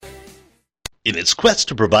In its quest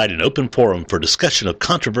to provide an open forum for discussion of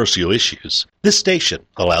controversial issues, this station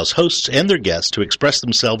allows hosts and their guests to express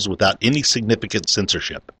themselves without any significant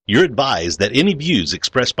censorship. You're advised that any views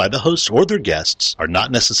expressed by the hosts or their guests are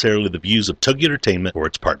not necessarily the views of Tuggy Entertainment or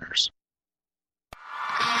its partners.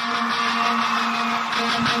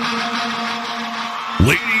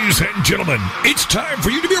 Ladies and gentlemen, it's time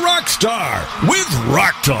for you to be a rock star with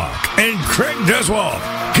Rock Talk and Craig Deswald.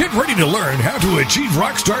 Get ready to learn how to achieve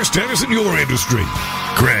rock star status in your industry.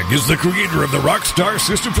 Craig is the creator of the Rockstar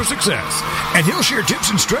System for Success, and he'll share tips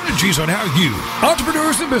and strategies on how you,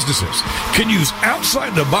 entrepreneurs and businesses, can use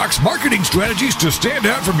outside-the-box marketing strategies to stand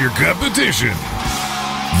out from your competition.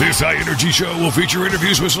 This high-energy show will feature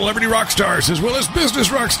interviews with celebrity rock stars as well as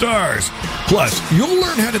business rock stars. Plus, you'll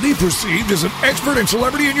learn how to be perceived as an expert and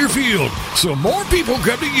celebrity in your field, so more people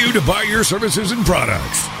come to you to buy your services and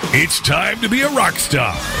products. It's time to be a rock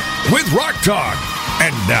star with Rock Talk.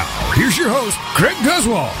 And now, here's your host, Craig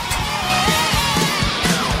Deswald.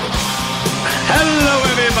 Hello,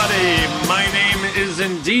 everybody. My name is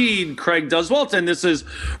indeed Craig Deswalt, and this is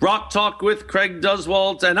Rock Talk with Craig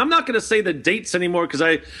Deswalt. And I'm not going to say the dates anymore because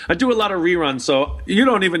I do a lot of reruns, so you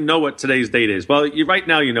don't even know what today's date is. Well, right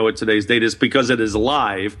now you know what today's date is because it is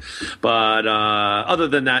live, but other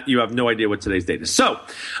than that, you have no idea what today's date is. So,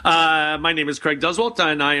 my name is Craig Deswalt,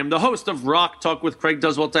 and I am the host of Rock Talk with Craig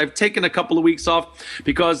Deswalt. I've taken a couple of weeks off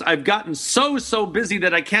because I've gotten so busy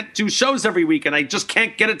that I can't do shows every week, and I just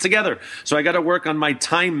can't get it together. So I got to work on my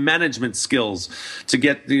time management skills to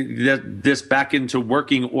get this back into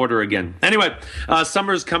working order again. Anyway,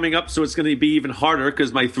 summer's coming up, so it's going to be even harder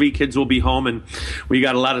because my 3 kids will be home, and we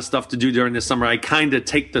got a lot of stuff to do during the summer. I kind of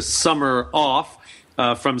take the summer off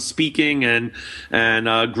from speaking and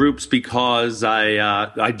groups because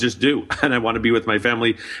I just do, and I want to be with my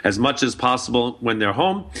family as much as possible when they're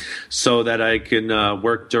home so that I can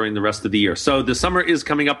work during the rest of the year. So the summer is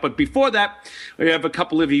coming up, but before that, we have a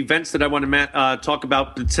couple of events that I want to talk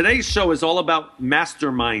about. But today's show is all about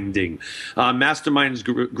masterminding,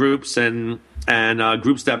 groups and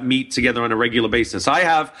groups that meet together on a regular basis. I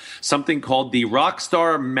have something called the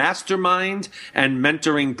Rockstar Mastermind and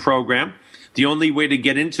Mentoring Program. The only way to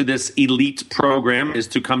get into this elite program is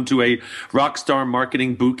to come to a Rockstar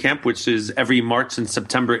Marketing Bootcamp, which is every March and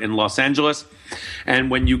September in Los Angeles.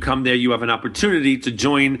 And when you come there, you have an opportunity to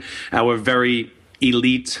join our very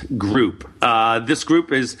elite group. This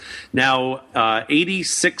group is now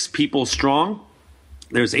 86 people strong.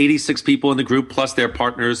 There's 86 people in the group, plus their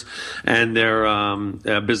partners and their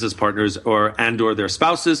business partners or their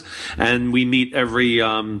spouses. And we meet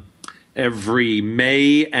every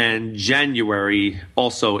May and January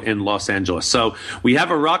also in Los Angeles. So we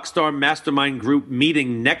have a Rockstar Mastermind group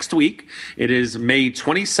meeting next week. It is May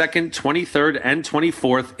 22nd, 23rd, and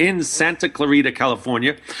 24th in Santa Clarita,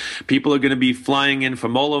 California. People are going to be flying in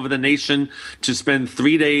from all over the nation to spend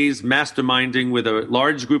 3 days masterminding with a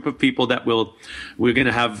large group of people that we're going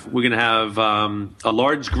to have a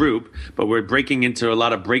large group, but we're breaking into a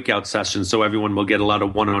lot of breakout sessions so everyone will get a lot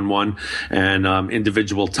of one-on-one and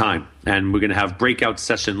individual time. And we're going to have breakout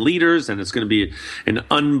session leaders, and it's going to be an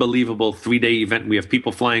unbelievable 3-day event. We have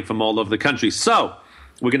people flying from all over the country. So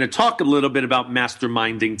we're going to talk a little bit about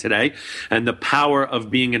masterminding today and the power of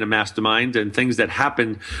being in a mastermind and things that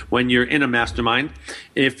happen when you're in a mastermind.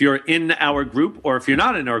 If you're in our group or if you're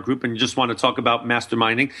not in our group and you just want to talk about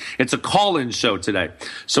masterminding, it's a call-in show today.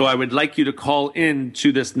 So I would like you to call in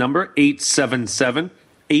to this number, 877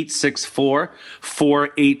 864-4869,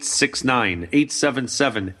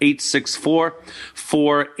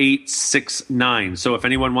 877-864-4869. So if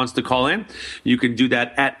anyone wants to call in, you can do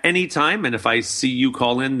that at any time. And if I see you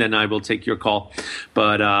call in, then I will take your call.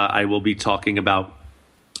 But I will be talking about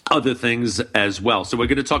other things as well. So we're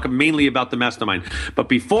going to talk mainly about the mastermind. But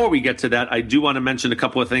before we get to that, I do want to mention a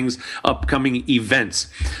couple of things, upcoming events.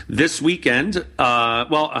 This weekend,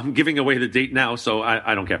 I'm giving away the date now, so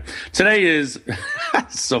I don't care. Today is,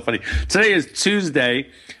 so funny. Today is Tuesday,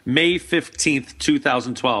 May 15th,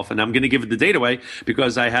 2012. And I'm going to give the date away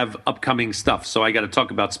because I have upcoming stuff. So I got to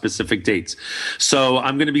talk about specific dates. So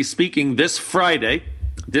I'm going to be speaking this Friday,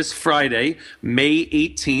 May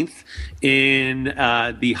 18th, in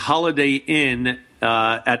the Holiday Inn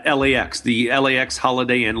at LAX, the LAX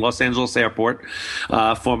Holiday Inn, Los Angeles Airport,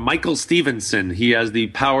 for Michael Stevenson. He has the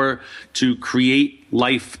Power to Create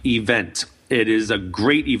Life event. It is a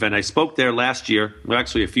great event. I spoke there last year,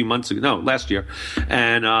 actually a few months ago, no, last year,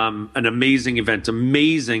 and an amazing event,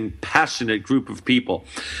 amazing, passionate group of people.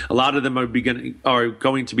 A lot of them are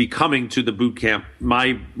going to be coming to the boot camp,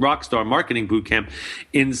 my Rockstar Marketing Boot Camp,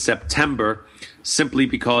 in September. simply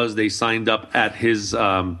because they signed up at his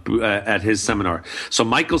seminar. So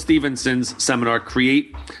Michael Stevenson's seminar,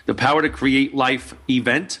 The Power to Create Life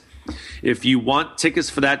event. If you want tickets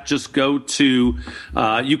for that, just go to,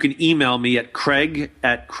 you can email me at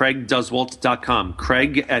craig@craigduswalt.com,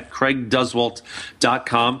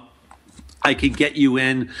 craig@craigduswalt.com. I could get you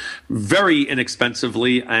in very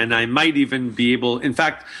inexpensively, and I might even be able, in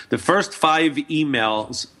fact, the first 5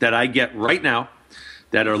 emails that I get right now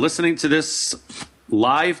that are listening to this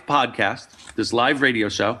live podcast, this live radio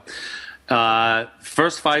show,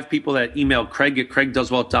 first 5 people that email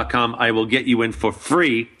craig@craigduswalt.com, I will get you in for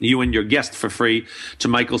free, you and your guest for free, to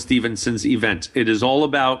Michael Stevenson's event. It is all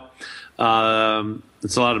about,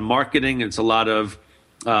 it's a lot of marketing, it's a lot of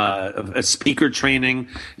a speaker training.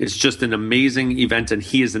 It's just an amazing event, and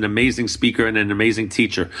he is an amazing speaker and an amazing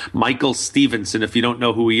teacher. Michael Stevenson. If you don't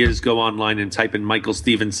know who he is, go online and type in Michael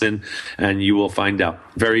Stevenson, and you will find out.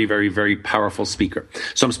 Very, very, very powerful speaker.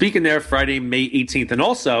 So I'm speaking there Friday, May 18th. And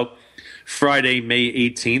also, Friday, May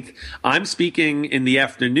 18th, I'm speaking in the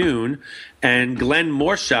afternoon, and Glenn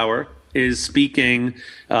Morshower is speaking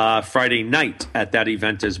Friday night at that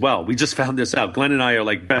event as well. We just found this out. Glenn and I are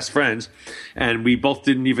like best friends, and we both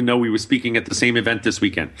didn't even know we were speaking at the same event this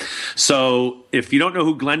weekend. So if you don't know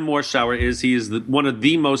who Glenn Morshower is, he is one of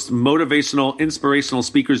the most motivational, inspirational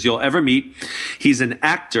speakers you'll ever meet. He's an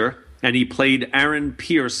actor, and he played Aaron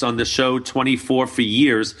Pierce on the show 24 for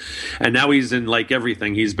years, and now he's in like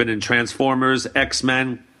everything. He's been in Transformers,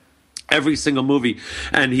 X-Men, every single movie.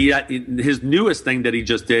 And his newest thing that he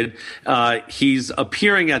just did, he's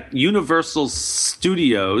appearing at Universal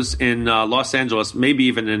Studios in Los Angeles, maybe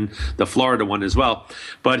even in the Florida one as well.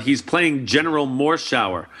 But he's playing General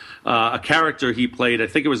Morshower, a character he played, I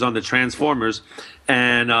think it was on the Transformers,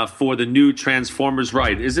 and for the new Transformers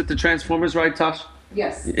ride. Is it the Transformers ride, Tosh?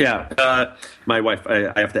 Yes. Yeah. My wife,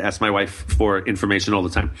 I have to ask my wife for information all the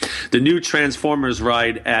time. The new Transformers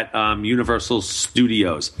ride at Universal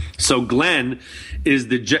Studios. So Glenn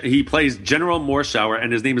he plays General Morshower,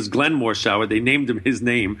 and his name is Glenn Morshower. They named him his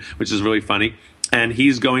name, which is really funny. And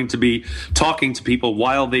he's going to be talking to people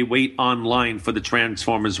while they wait online for the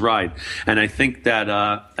Transformers ride. And I think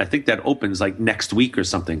that opens like next week or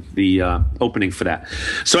something, the opening for that.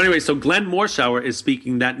 So anyway, so Glenn Morshower is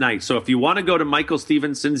speaking that night. So if you want to go to Michael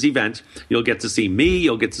Stevenson's event, you'll get to see me.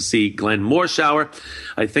 You'll get to see Glenn Morshower.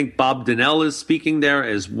 I think Bob Donnell is speaking there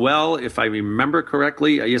as well, if I remember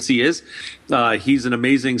correctly. Yes, he is. He's an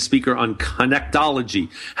amazing speaker on connectology,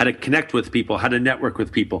 how to connect with people, how to network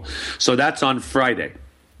with people. So that's on Friday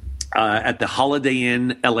at the Holiday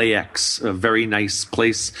Inn LAX, a very nice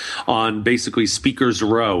place on basically Speakers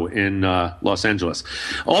Row in Los Angeles.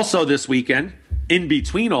 Also this weekend, in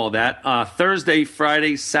between all that, Thursday,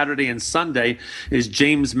 Friday, Saturday, and Sunday is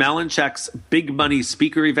James Malinchak's Big Money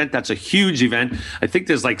Speaker event. That's a huge event. I think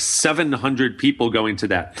there's like 700 people going to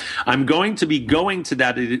that. I'm going to be going to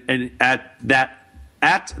that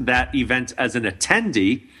at that event as an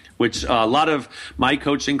attendee, which a lot of my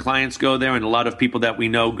coaching clients go there, and a lot of people that we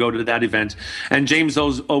know go to that event. And James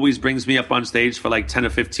always brings me up on stage for like 10 or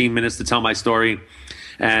 15 minutes to tell my story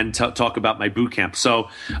and talk about my boot camp. So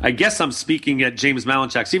I guess I'm speaking at James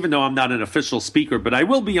Malinchak's, even though I'm not an official speaker, but I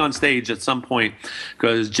will be on stage at some point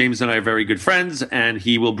because James and I are very good friends, and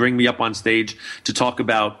he will bring me up on stage to talk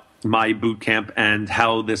about my boot camp and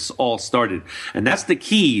how this all started. And that's the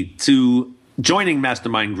key to joining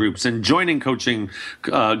mastermind groups and joining coaching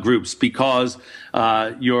groups, because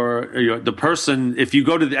you're the person, if you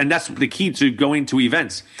go to and that's the key to going to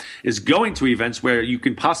events, is going to events where you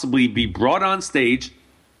can possibly be brought on stage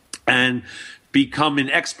and become an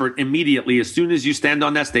expert immediately as soon as you stand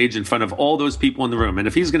on that stage in front of all those people in the room. And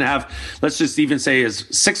if he's going to have, let's just even say, is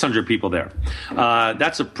 600 people there,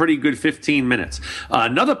 that's a pretty good 15 minutes.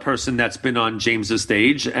 Another person that's been on James's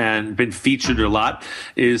stage and been featured a lot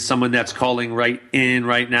is someone that's calling right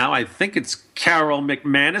now. I think it's Carol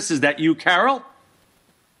McManus. Is that you, Carol?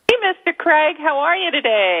 Hey, Mr. Craig. How are you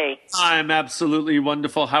today? I'm absolutely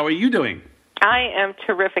wonderful. How are you doing? I am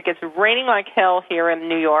terrific. It's raining like hell here in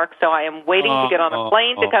New York, so I am waiting to get on a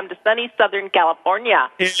plane to come to sunny Southern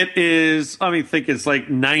California. It is, I think it's like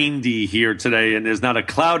 90 here today, and there's not a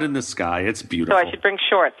cloud in the sky. It's beautiful. So I should bring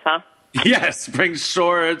shorts, huh? Yes, bring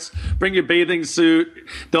shorts, bring your bathing suit.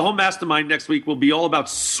 The whole mastermind next week will be all about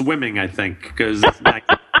swimming, I think, because it's nice.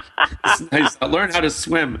 It's nice. Learn how to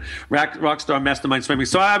swim. Rockstar Mastermind Swimming.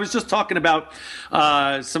 So I was just talking about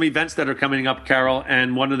some events that are coming up, Carol,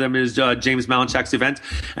 and one of them is James Malinchak's event.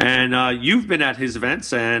 And you've been at his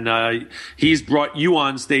events, and he's brought you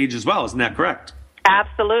on stage as well. Isn't that correct?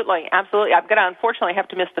 Absolutely. I'm going to unfortunately have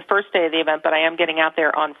to miss the first day of the event, but I am getting out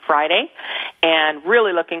there on Friday and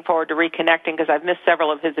really looking forward to reconnecting because I've missed several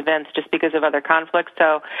of his events just because of other conflicts.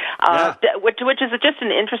 So, which is just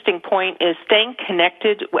an interesting point, is staying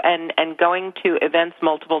connected and going to events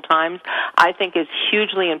multiple times, I think is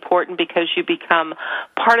hugely important because you become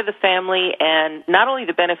part of the family, and not only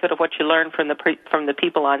the benefit of what you learn from the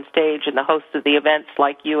people on stage and the hosts of the events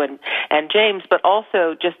like you and James, but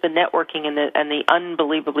also just the networking and the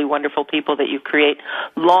unbelievably wonderful people that you create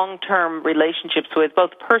long-term relationships with,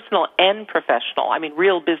 both personal and professional. I mean,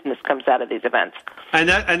 real business comes out of these events. And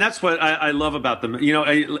that's what I love about them. You know,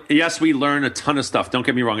 yes, we learn a ton of stuff. Don't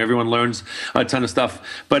get me wrong. Everyone learns a ton of stuff.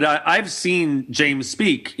 But I've seen James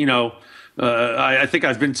speak, you know, I think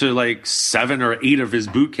I've been to like 7 or 8 of his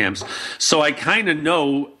boot camps. So I kind of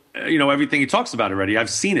know, you know, everything he talks about already. I've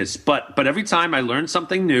seen it, but every time I learn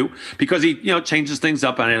something new, because he, you know, changes things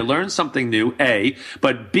up, and I learn something new, A,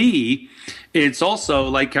 but B, it's also,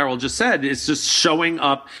 like Carol just said, it's just showing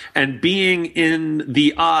up and being in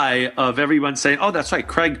the eye of everyone saying, oh, that's right,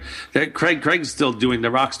 Craig's still doing the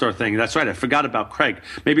Rockstar thing. That's right, I forgot about Craig.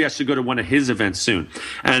 Maybe I should go to one of his events soon.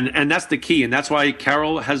 And that's the key, and that's why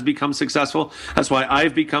Carol has become successful. That's why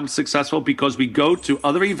I've become successful, because we go to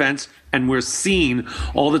other events and we're seen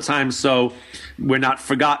all the time, so we're not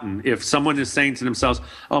forgotten. If someone is saying to themselves,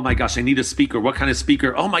 oh my gosh, I need a speaker. What kind of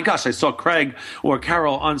speaker? Oh my gosh, I saw Craig or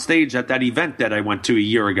Carol on stage at that event that I went to a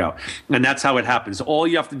year ago. And that's how it happens. All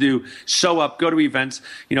you have to do, show up, go to events.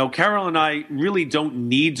 You know, Carol and I really don't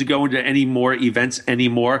need to go into any more events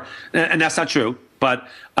anymore. And that's not true. But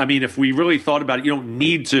I mean, if we really thought about it, you don't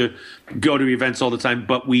need to go to events all the time,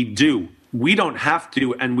 but we do. We don't have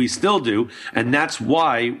to, and we still do, and that's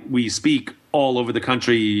why we speak all over the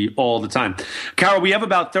country all the time. Carol, we have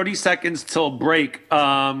about 30 seconds till break.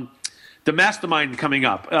 The mastermind coming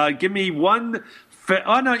up. Give me one.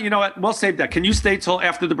 No, you know what? We'll save that. Can you stay till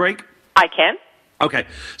after the break? I can. Okay,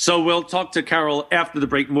 so we'll talk to Carol after the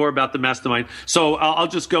break more about the mastermind. So I'll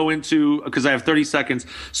just go into, because I have 30 seconds.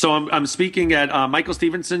 So I'm speaking at Michael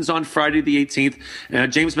Stevenson's on Friday the 18th.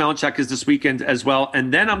 James Malinchak is this weekend as well.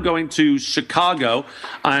 And then I'm going to Chicago.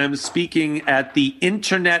 I'm speaking at the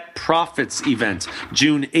Internet Profits event,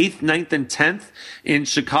 June 8th, 9th, and 10th in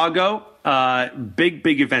Chicago.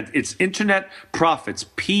 Big event. It's Internet Profits,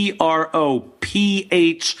 PROPHETS.com,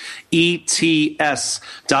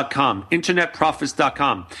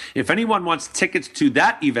 internetprofits.com. If anyone wants tickets to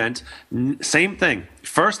that event, same thing.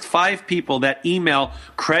 First 5 people that email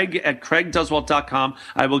Craig at CraigDuswalt.com,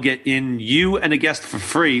 I will get in you and a guest for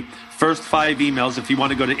free. First 5 emails if you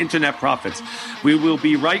want to go to Internet Profits. We will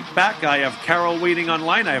be right back. I have Carol waiting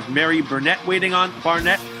online. I have Mary Barnett waiting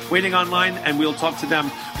online, and we'll talk to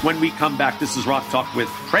them when we come back. This is Rock Talk with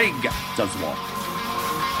Craig Duswalt.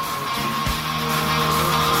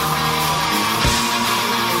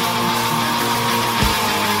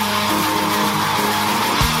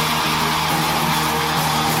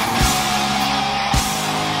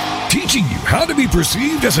 Teaching you how to be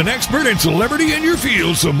perceived as an expert and celebrity in your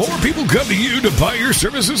field so more people come to you to buy your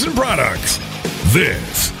services and products.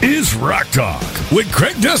 This is Rock Talk with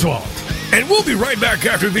Craig Duswalt, and we'll be right back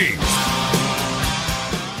after these.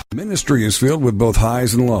 Ministry is filled with both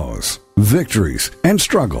highs and lows, victories and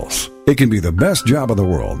struggles. It can be the best job of the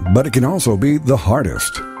world, but it can also be the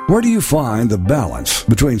hardest. Where do you find the balance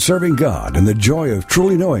between serving God and the joy of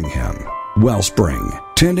truly knowing Him? Wellspring,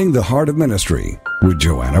 Tending the Heart of Ministry with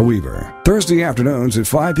Joanna Weaver. Thursday afternoons at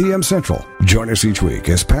 5 p.m. Central. Join us each week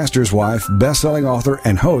as pastor's wife, best-selling author,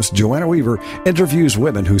 and host Joanna Weaver interviews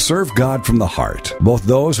women who serve God from the heart, both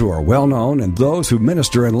those who are well-known and those who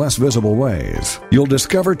minister in less visible ways. You'll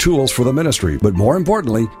discover tools for the ministry, but more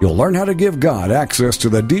importantly, you'll learn how to give God access to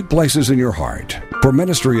the deep places in your heart. For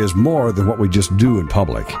ministry is more than what we just do in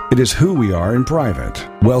public. It is who we are in private.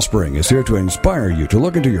 Wellspring is here to inspire you to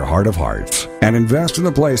look into your heart of hearts and invest in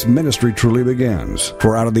the place ministry truly begins.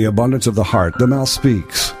 For out of the abundance of the heart, the mouth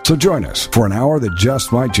speaks. So join us for an hour that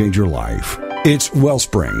just might change your life. It's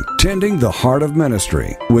Wellspring, Tending the Heart of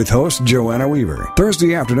Ministry, with host Joanna Weaver.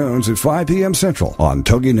 Thursday afternoons at 5 p.m. Central on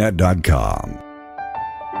TogiNet.com.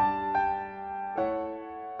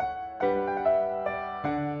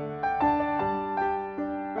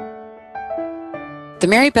 The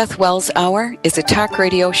Mary Beth Wells Hour is a talk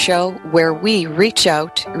radio show where we reach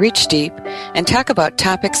out, reach deep, and talk about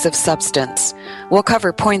topics of substance. We'll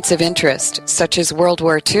cover points of interest, such as World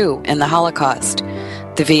War II and the Holocaust,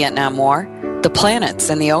 the Vietnam War, the planets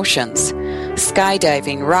and the oceans,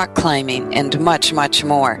 skydiving, rock climbing, and much, much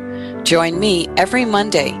more. Join me every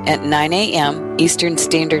Monday at 9 a.m. Eastern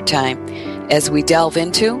Standard Time as we delve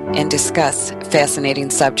into and discuss fascinating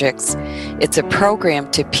subjects. It's a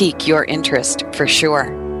program to pique your interest for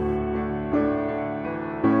sure.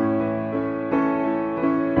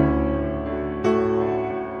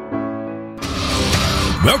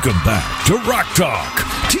 Welcome back to Rock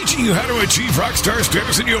Talk, teaching you how to achieve rock star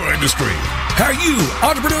status in your industry. How you,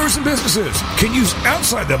 entrepreneurs and businesses, can use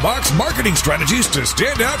outside-the-box marketing strategies to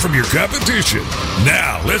stand out from your competition.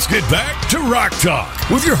 Now, let's get back to Rock Talk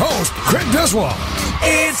with your host, Craig Deswald.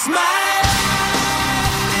 It's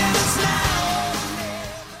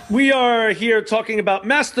We are here talking about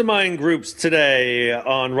mastermind groups today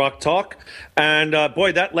on Rock Talk. And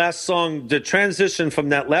boy, that last song, the transition from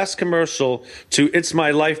that last commercial to It's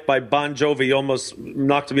My Life by Bon Jovi almost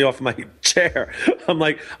knocked me off my chair. I'm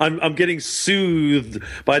like, I'm getting soothed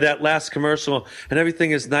by that last commercial and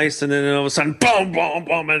everything is nice. And then all of a sudden, boom, boom,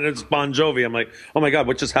 boom, and it's Bon Jovi. I'm like, oh my God,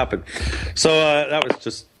 what just happened? So that was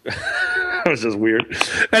just... that was just weird.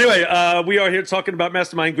 Anyway, we are here talking about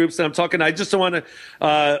mastermind groups, and I just don't want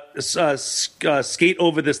to skate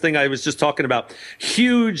over this thing I was just talking about.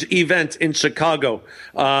 Huge event in Chicago,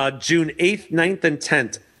 June 8th, 9th, and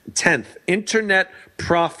 10th. Internet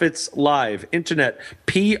Profits Live. Internet,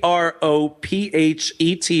 PROPHETS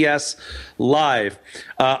Live.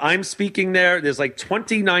 I'm speaking there. There's like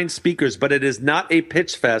 29 speakers, but it is not a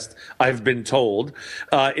pitch fest, I've been told.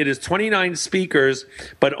 It is 29 speakers,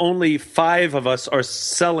 but only 5 of us are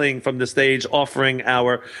selling from the stage, offering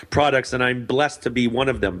our products, and I'm blessed to be one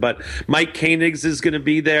of them. But Mike Koenigs is going to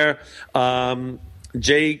be there.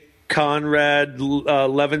 Jay Conrad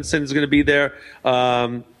Levinson is going to be there.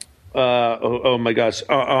 Oh my gosh,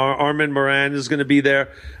 Armin Moran is going to be there.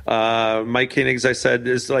 Mike Koenigs, I said,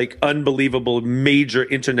 is like unbelievable major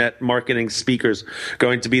internet marketing speakers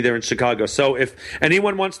going to be there in Chicago. So if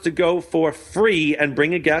anyone wants to go for free and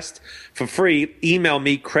bring a guest for free, email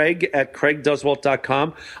me,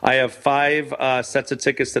 Craig@CraigDeswalt.com. I have 5 sets of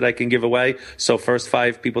tickets that I can give away. So first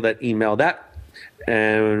 5 people that email that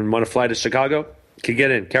and want to fly to Chicago can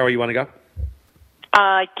get in. Carol, you want to go?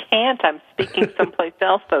 I can't. I'm speaking someplace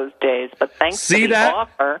else those days, but thanks for the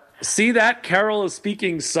offer. See that? Carol is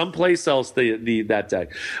speaking someplace else that day.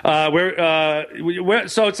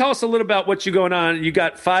 So tell us a little about what you're going on. You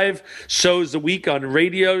got 5 shows a week on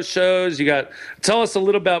radio shows. Tell us a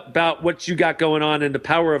little about what you got going on and the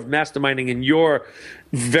power of masterminding in your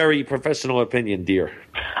very professional opinion, dear.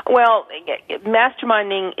 Well,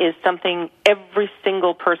 masterminding is something every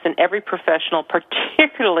single person, every professional,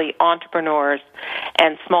 particularly entrepreneurs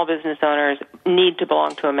and small business owners, need to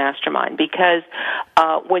belong to a mastermind, because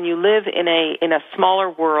when you live in a smaller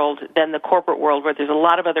world than the corporate world, where there's a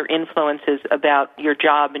lot of other influences about your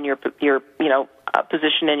job and your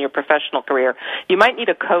position in your professional career, you might need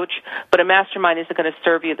a coach, but a mastermind isn't going to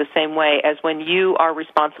serve you the same way as when you are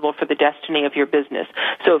responsible for the destiny of your business.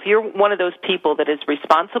 So if you're one of those people that is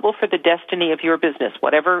responsible for the destiny of your business,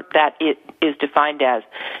 whatever that it is defined as,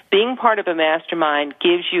 being part of a mastermind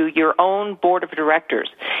gives you your own board of directors.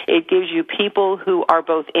 It gives you people who are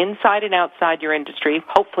both inside and outside your industry,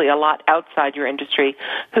 hopefully a lot outside your industry,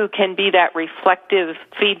 who can be that reflective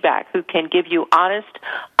feedback, who can give you honest,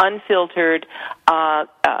 unfiltered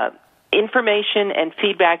information and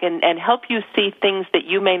feedback, and help you see things that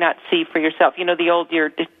you may not see for yourself. You know, the old, you're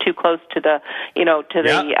too close to the,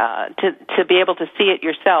 to be able to see it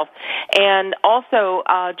yourself. And also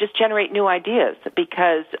just generate new ideas,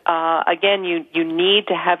 because again, you need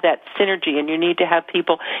to have that synergy, and you need to have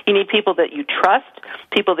people that you trust,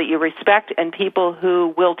 people that you respect, and people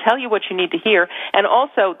who will tell you what you need to hear. And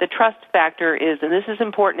also the trust factor is, and this is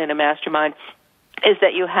important in a mastermind, is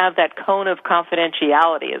that you have that cone of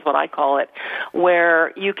confidentiality, is what I call it,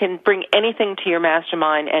 where you can bring anything to your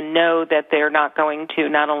mastermind and know that they're not going to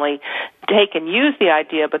not only take and use the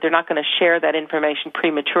idea, but they're not going to share that information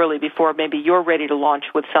prematurely before maybe you're ready to launch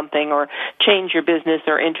with something or change your business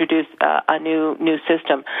or introduce a new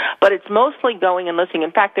system. But it's mostly going and listening.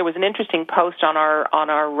 In fact, there was an interesting post on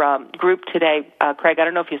our group today, Craig, I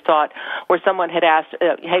don't know if you saw it, where someone had asked,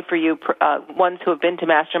 hey, for you ones who have been to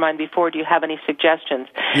Mastermind before, do you have any suggestions?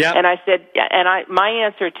 Yep. And I said, my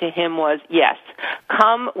answer to him was yes.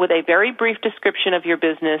 Come with a very brief description of your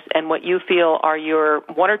business and what you feel are your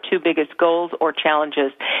 1 or 2 biggest goals or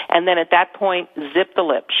challenges. And then at that point, zip the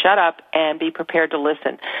lip, shut up, and be prepared to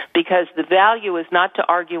listen. Because the value is not to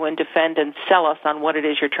argue and defend and sell us on what it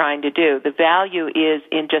is you're trying to do. The value is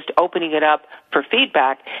in just opening it up for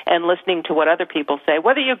feedback and listening to what other people say.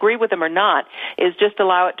 Whether you agree with them or not, is just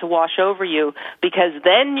allow it to wash over you, because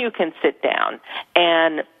then you can sit down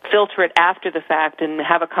and filter it after the fact and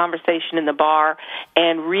have a conversation in the bar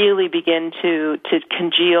and really begin to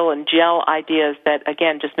congeal and gel ideas that,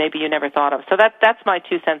 again, just maybe you never thought of. So that's my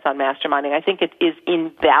 2 cents on masterminding. I think it is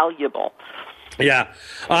invaluable. Yeah.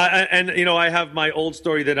 And, I have my old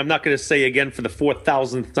story that I'm not going to say again for the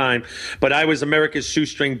 4,000th time, but I was America's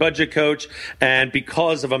shoestring budget coach. And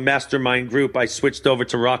because of a mastermind group, I switched over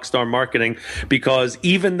to Rockstar Marketing because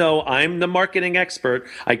even though I'm the marketing expert,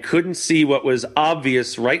 I couldn't see what was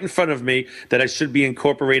obvious right in front of me that I should be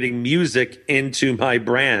incorporating music into my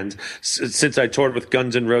brand since I toured with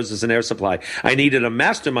Guns N' Roses and Air Supply. I needed a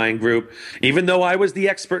mastermind group. Even though I was the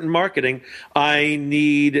expert in marketing, I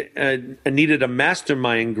needed a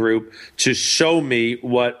mastermind group to show me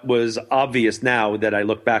what was obvious now that I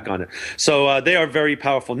look back on it. So they are very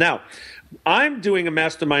powerful. Now, I'm doing a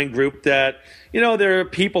mastermind group that, there are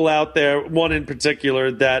people out there, one in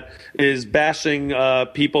particular, that is bashing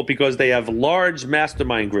people because they have large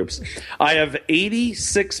mastermind groups. I have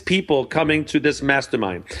 86 people coming to this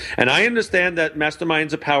mastermind. And I understand that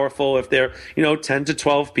masterminds are powerful if they're, 10 to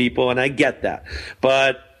 12 people, and I get that.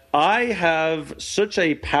 But I have such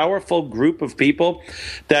a powerful group of people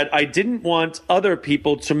that I didn't want other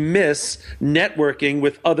people to miss networking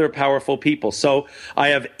with other powerful people. So I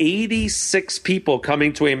have 86 people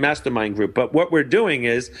coming to a mastermind group. But what we're doing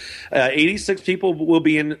is 86 people will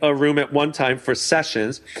be in a room at one time for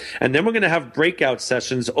sessions. And then we're going to have breakout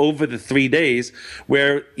sessions over the 3 days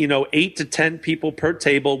where, 8 to 10 people per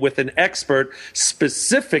table with an expert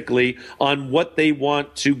specifically on what they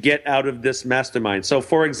want to get out of this mastermind. So,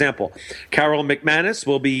 for example, Carol McManus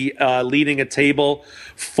will be leading a table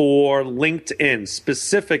for LinkedIn,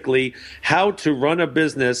 specifically how to run a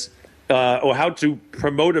business or how to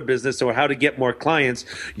promote a business or how to get more clients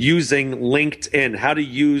using LinkedIn, how to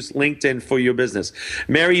use LinkedIn for your business.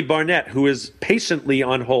 Mary Barnett, who is patiently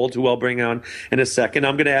on hold, who I'll bring on in a second,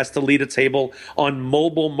 I'm going to ask to lead a table on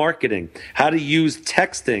mobile marketing, how to use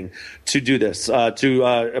texting to do this,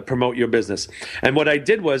 to promote your business. And what I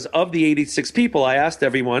did was, of the 86 people, I asked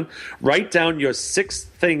everyone, write down your 6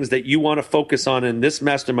 things that you want to focus on in this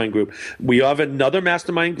mastermind group. We have another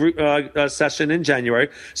mastermind group session in January,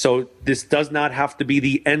 so this does not have to be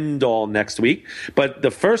the end all next week. But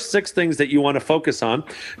the first 6 things that you want to focus on,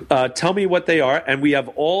 tell me what they are. And we have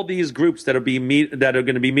all these groups that are going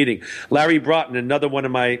to be meeting. Larry Broughton, another one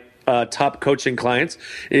of my top coaching clients,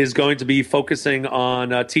 is going to be focusing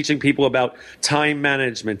on teaching people about time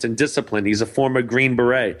management and discipline. He's a former Green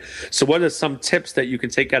Beret. So what are some tips that you can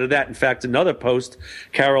take out of that? In fact, another post,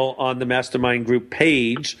 Carol, on the Mastermind Group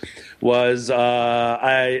page was,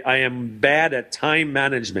 I am bad at time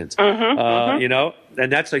management, and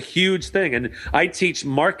that's a huge thing. And I teach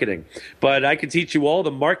marketing, but I can teach you all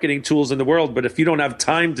the marketing tools in the world. But if you don't have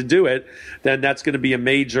time to do it, then that's going to be a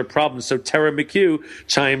major problem. So Tara McHugh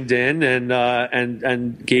chimed in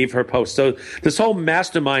and gave her post. So this whole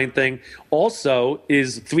mastermind thing also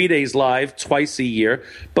is 3 days live twice a year,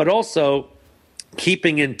 but also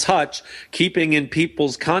keeping in touch, keeping in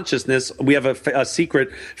people's consciousness. We have a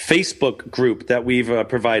secret Facebook group that we've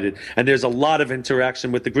provided, and there's a lot of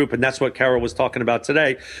interaction with the group, and that's what Carol was talking about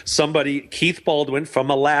today. Somebody, Keith Baldwin from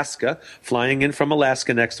Alaska, flying in from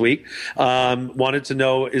Alaska next week, wanted to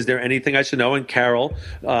know, is there anything I should know? And Carol,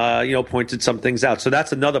 pointed some things out. So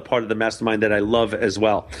that's another part of the mastermind that I love as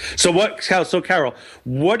well. So Carol,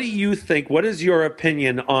 what do you think? What is your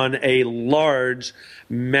opinion on a large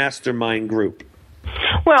mastermind group?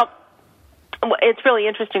 Well, it's really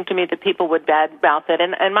interesting to me that people would badmouth it,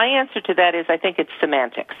 and my answer to that is I think it's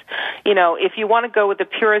semantics. If you want to go with the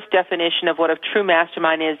purest definition of what a true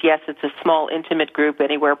mastermind is, yes, it's a small, intimate group,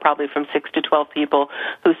 anywhere probably from 6 to 12 people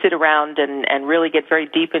who sit around and really get very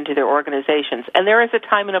deep into their organizations. And there is a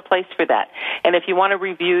time and a place for that. And if you want to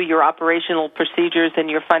review your operational procedures and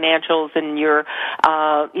your financials and your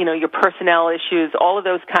personnel issues, all of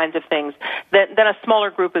those kinds of things, then a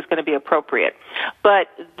smaller group is going to be appropriate. But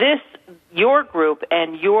your group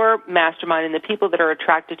and your mastermind and the people that are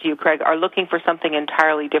attracted to you, Craig, are looking for something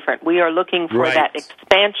entirely different. We are looking for that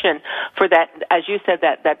expansion, for that, as you said,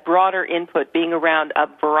 that broader input, being around a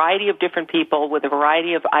variety of different people with a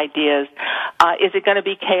variety of ideas. Is it going to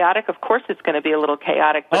be chaotic? Of course it's going to be a little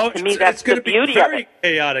chaotic, but to me that's the beauty of it. It's going to be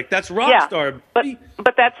very chaotic. That's Rockstar. Yeah.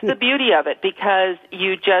 But that's the beauty of it, because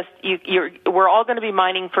we're all going to be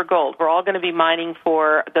mining for gold. We're all going to be mining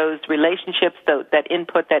for those relationships, that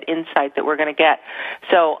input, that insight that we're going to get.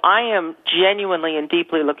 So I am genuinely and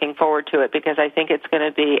deeply looking forward to it, because I think it's going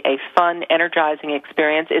to be a fun, energizing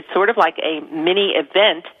experience. It's sort of like a mini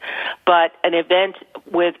event, but an event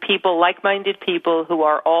with people, like-minded people who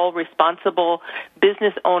are all responsible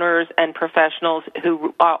business owners and professionals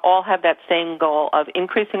who all have that same goal of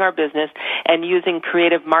increasing our business and using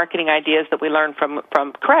creative marketing ideas that we learned from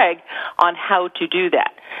Craig on how to do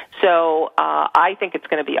that. So I think it's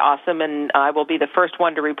going to be awesome, and I will be the first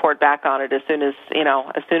one to report back on it as soon as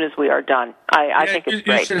we are done. I think it's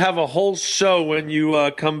great. You should have a whole show when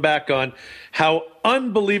you come back on how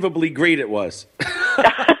unbelievably great it was.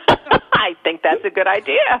 I think that's a good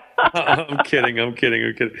idea. I'm kidding.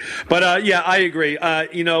 But yeah, I agree.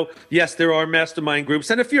 Yes, there are mastermind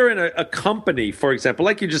groups. And if you're in a company, for example,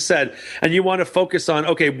 like you just said, and you want to focus on,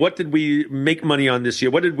 okay, what did we make money on this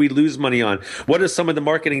year? What did we lose money on? What are some of the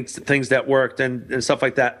marketing things that worked and stuff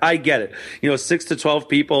like that? I get it. 6 to 12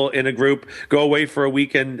 people in a group, go away for a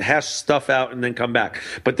weekend, hash stuff out, and then come back.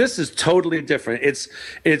 But this is totally different. It's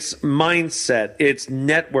mindset. It's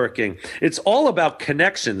networking. It's all about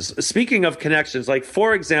connections. Speaking of connections, like,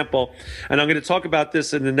 for example, and I'm going to talk about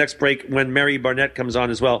this in the next break when Mary Barnett comes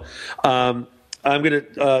on as well.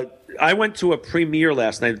 I went to a premiere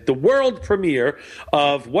last night, the world premiere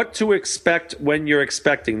of What to Expect When You're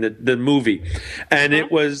Expecting, the movie. And it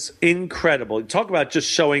was incredible. Talk about just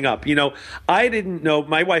showing up. I didn't know,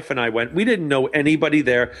 my wife and I went, we didn't know anybody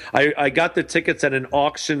there. I got the tickets at an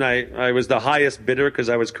auction. I was the highest bidder because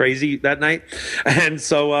I was crazy that night. And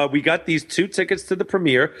so we got these 2 tickets to the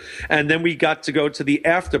premiere, and then we got to go to the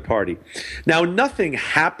after party. Now, nothing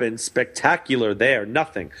happened spectacular there,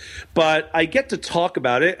 nothing. But I get to talk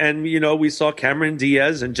about it, and we saw Cameron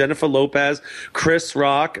Diaz and Jennifer Lopez, Chris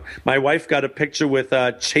Rock. My wife got a picture with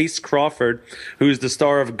Chase Crawford, who's the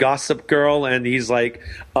star of Gossip Girl, and he's like,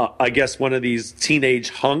 I guess, one of these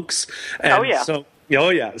teenage hunks. And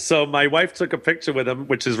So my wife took a picture with him,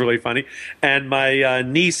 which is really funny. And my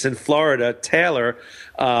niece in Florida, Taylor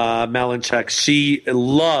Malinchak, she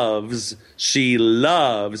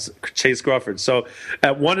loves Chase Crawford. So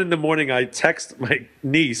at 1 a.m, I text my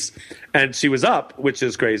niece, and she was up, which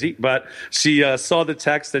is crazy, but she saw the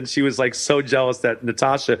text, and she was like so jealous that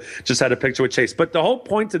Natasha just had a picture with Chase. But the whole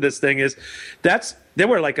point of this thing is there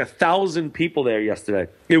were like 1,000 people there yesterday.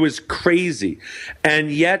 It was crazy.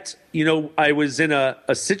 And yet, I was in a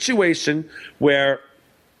situation where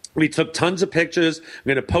we took tons of pictures. I'm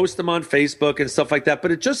going to post them on Facebook and stuff like that.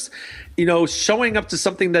 But it just, showing up to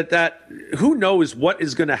something that who knows what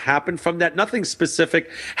is going to happen from that. Nothing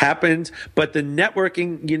specific happened, but the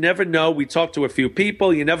networking, you never know. We talked to a few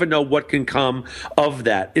people. You never know what can come of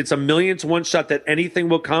that. It's 1,000,000 to 1 shot that anything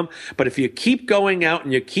will come. But if you keep going out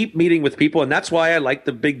and you keep meeting with people, and that's why I like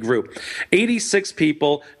the big group, 86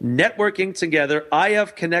 people networking together. I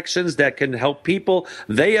have connections that can help people.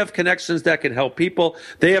 They have connections that can help people.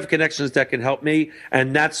 They have connections that can help me,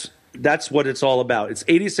 and that's what it's all about. It's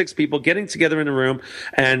 86 people getting together in a room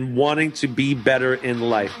and wanting to be better in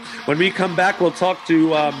life. When we come back, we'll talk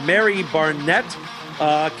to Mary Barnett.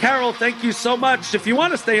 Carol, thank you so much. If you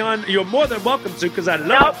want to stay on, you're more than welcome to, because I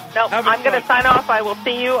love it. Nope. I'm going to sign off. I will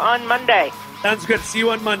see you on Monday. Sounds good. See you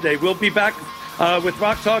on Monday. We'll be back with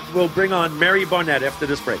Rock Talk. We'll bring on Mary Barnett after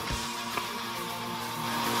this break.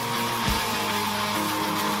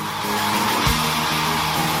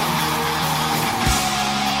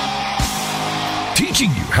 Teaching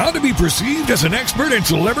you how to be perceived as an expert and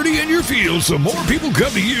celebrity in your field so more people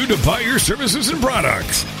come to you to buy your services and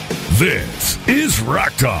products. This is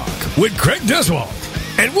Rock Talk with Craig Deswalt,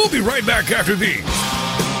 and we'll be right back after these.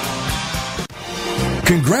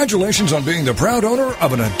 Congratulations on being the proud owner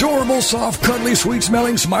of an adorable, soft, cuddly,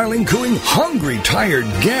 sweet-smelling, smiling, cooing, hungry, tired,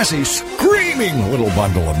 gassy, screaming little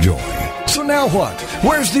bundle of joy. So now what?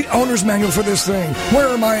 Where's the owner's manual for this thing? Where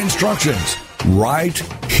are my instructions? Right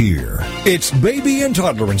here. It's Baby and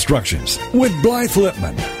Toddler Instructions with Blythe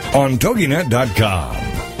Lipman on TogiNet.com.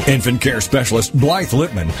 Infant care specialist Blythe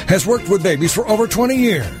Lipman has worked with babies for over 20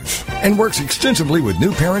 years and works extensively with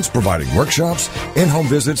new parents, providing workshops, in-home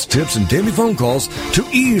visits, tips, and daily phone calls to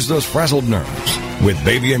ease those frazzled nerves. With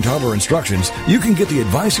Baby and Toddler Instructions, you can get the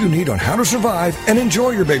advice you need on how to survive and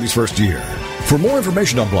enjoy your baby's first year. For more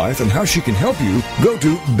information on Blythe and how she can help you, go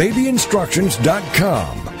to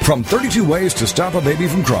babyinstructions.com. From 32 ways to stop a baby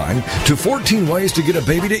from crying to 14 ways to get a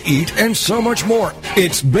baby to eat and so much more.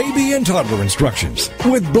 It's Baby and Toddler Instructions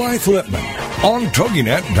with Blythe Lipman on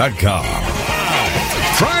TogiNet.com.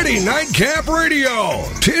 Friday Nightcap Radio,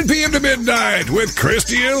 10 p.m. to midnight with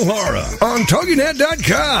Christy and Laura on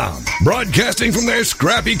TogiNet.com. Broadcasting from their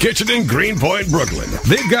scrappy kitchen in Greenpoint, Brooklyn.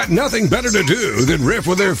 They've got nothing better to do than riff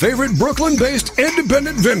with their favorite Brooklyn-based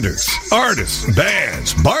independent vendors, artists,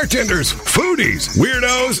 bands, bartenders, foodies,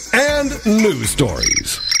 weirdos, and news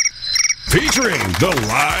stories. Featuring the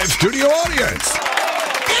live studio audience.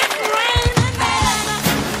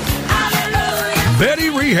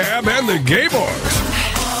 Betty Rehab and the Gaybors.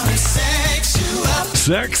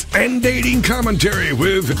 Sex and dating commentary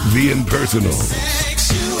with the Impersonals.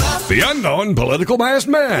 The unknown political masked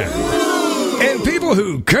man. And people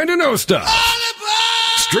who kinda know stuff.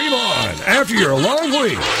 Stream on after your long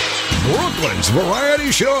week. Brooklyn's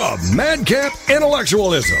variety show of madcap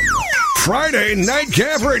intellectualism. Friday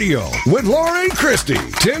Nightcap Radio with Laura and Christy,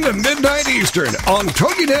 10 to midnight Eastern on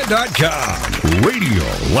TogiNet.com. Radio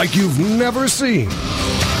like you've never seen.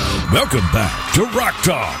 Welcome back to Rock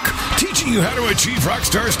Talk, teaching you how to achieve rock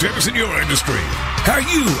star status in your industry. How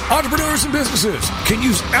you, entrepreneurs and businesses, can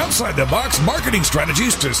use outside-the-box marketing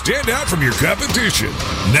strategies to stand out from your competition.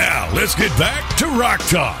 Now, let's get back to Rock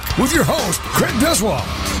Talk with your host, Craig Deswald.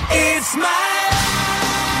 It's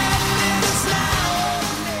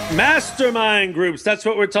Mastermind groups. That's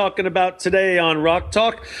what we're talking about today on Rock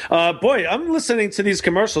Talk. Boy, I'm listening to these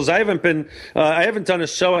commercials. I haven't done a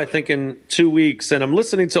show, I think, in 2 weeks, and I'm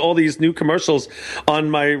listening to all these new commercials on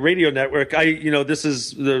my radio network. This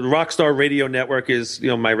is the Rockstar Radio Network is,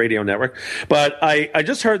 my radio network. But I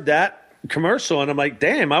just heard that commercial and I'm like,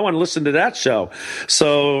 damn, I want to listen to that show.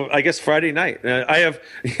 So I guess Friday night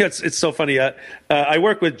it's so funny. I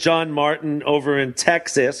work with John Martin over in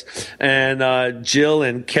Texas, and Jill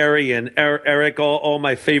and Kerry and Eric, all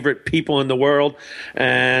my favorite people in the world.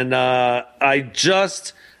 And I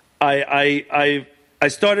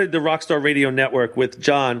started the Rockstar Radio Network with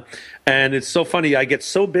John, and it's so funny. I get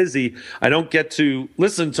so busy, I don't get to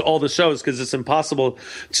listen to all the shows because it's impossible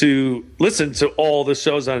to listen to all the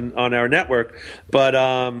shows on our network. But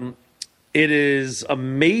it is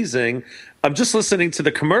amazing. I'm just listening to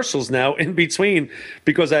the commercials now in between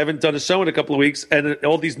because I haven't done a show in a couple of weeks, and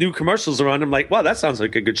all these new commercials are on. I'm like, wow, that sounds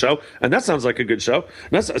like a good show, and that sounds like a good show.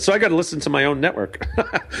 So I got to listen to my own network,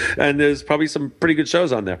 and there's probably some pretty good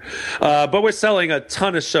shows on there. But we're selling a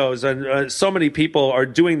ton of shows, and so many people are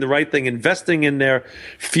doing the right thing, investing in their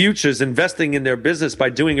futures, investing in their business by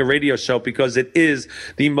doing a radio show, because it is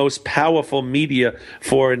the most powerful media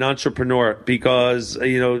for an entrepreneur. Because,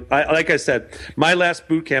 like I said, my last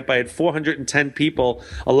boot camp, I had 410 people.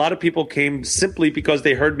 A lot of people came simply because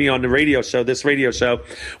they heard me on this radio show.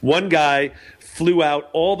 One guy flew out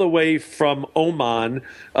all the way from Oman.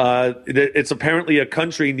 It's apparently a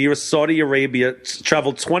country near Saudi Arabia,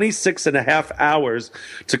 traveled 26 and a half hours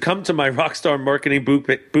to come to my Rockstar Marketing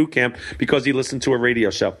boot camp because he listened to a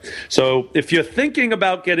radio show. So if you're thinking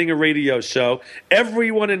about getting a radio show,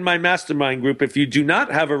 everyone in my mastermind group, if you do not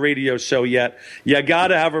have a radio show yet, you got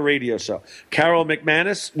to have a radio show. Carol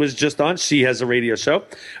McManus was just on. She has a radio show.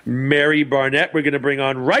 Mary Barnett, we're going to bring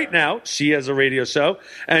on right now. She has a radio show.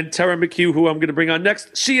 And Tara McHugh, who I'm going to bring on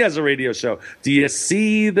next, she has a radio show. Do you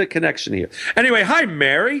see the connection here? Anyway, hi,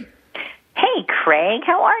 Mary. Hey, Craig.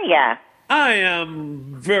 How are you? I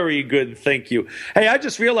am very good, thank you. Hey, I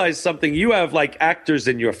just realized something. You have, actors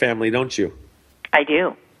in your family, don't you? I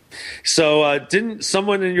do. So didn't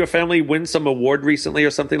someone in your family win some award recently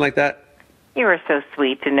or something like that? You were so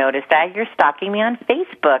sweet to notice that. You're stalking me on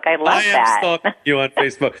Facebook. I love that. I am stalking you on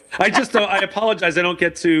Facebook. I just don't. I apologize. I don't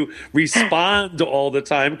get to respond all the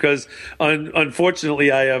time because,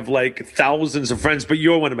 unfortunately, I have thousands of friends. But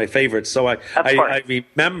you're one of my favorites, so I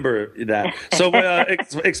remember that. So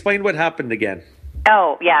explain what happened again.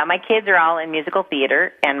 Oh, yeah. My kids are all in musical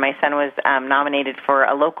theater, and my son was nominated for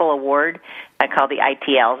a local award called the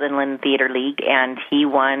ITLs, Inland Theater League, and he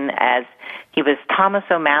won as he was Thomas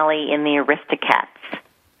O'Malley in the Aristocats.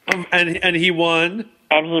 And he won?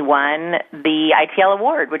 And he won the ITL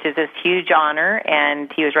award, which is this huge honor,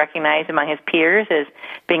 and he was recognized among his peers as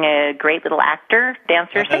being a great little actor,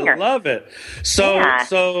 dancer, singer. I love it.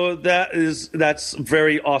 So that's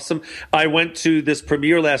very awesome. I went to this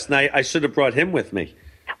premiere last night. I should have brought him with me.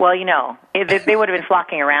 Well, they would have been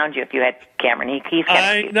flocking around you if you had Cameron. He's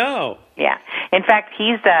I know. Yeah. In fact,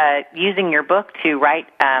 he's using your book to write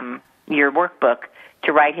your workbook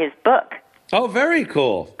to write his book. Oh, very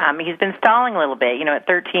cool. He's been stalling a little bit. At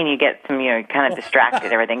 13, you get some, kind of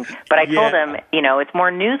distracted, everything. But I told him, it's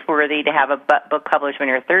more newsworthy to have a book published when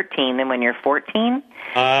you're 13 than when you're 14.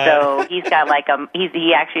 So he's got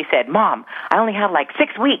he actually said, Mom, I only have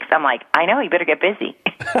 6 weeks. I'm like, I know, you better get busy.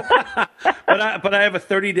 But I have a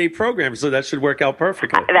 30-day program, so that should work out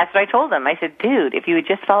perfectly. That's what I told him. I said, dude, if you would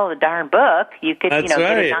just follow the darn book, you could, get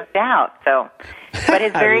it knocked out. So, but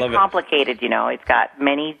it's very complicated, It's got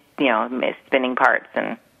many, spinning parts,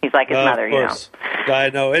 and he's like his mother,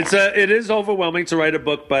 I know it is overwhelming to write a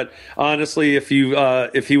book, but honestly, if he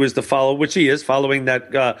was to follow, which he is following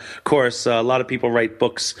that course, a lot of people write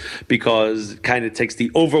books because it kind of takes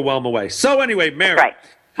the overwhelm away. So anyway, Mary,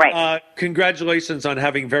 right. Congratulations on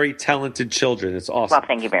having very talented children. It's awesome. Well,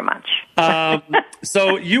 thank you very much.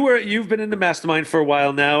 So you've been in the mastermind for a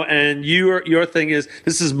while now, and your thing is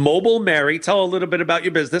this is Mobile Mary. Tell a little bit about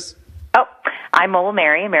your business. Oh, I'm Mobile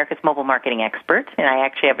Mary, America's mobile marketing expert, and I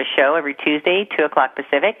actually have a show every Tuesday, 2 o'clock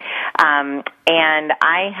Pacific, and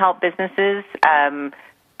I help businesses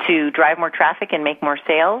to drive more traffic and make more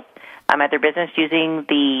sales at their business using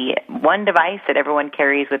the one device that everyone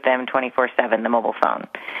carries with them 24/7, the mobile phone.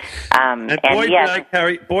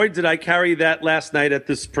 Boy, did I carry that last night at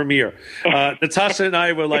this premiere. Natasha and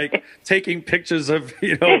I were taking pictures of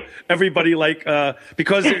everybody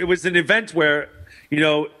because it was an event where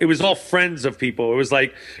it was all friends of people. It was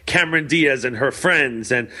like Cameron Diaz and her friends,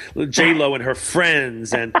 and J-Lo and her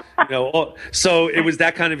friends, and so it was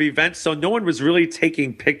that kind of event. So no one was really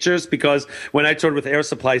taking pictures because when I toured with Air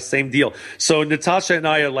Supply, same deal. So Natasha and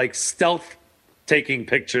I are stealth taking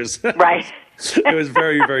pictures. Right. It was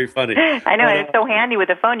very, very funny. I know, and it's so handy with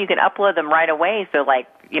the phone. You can upload them right away. So,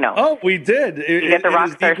 Oh, we did. You get the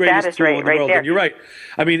Rockstar status right there. And you're right.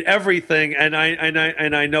 I mean, everything, and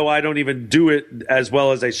I know I don't even do it as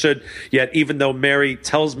well as I should yet. Even though Mary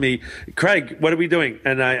tells me, Craig, what are we doing?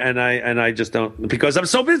 And I just don't because I'm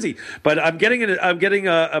so busy. But I'm getting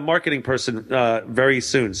a marketing person very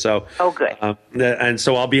soon. So good. And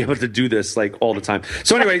so I'll be able to do this all the time.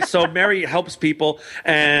 So anyway, so Mary helps people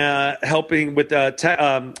helping with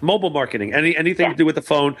mobile marketing, anything to do with the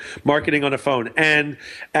phone, marketing on a phone. And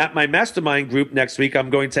at my mastermind group next week,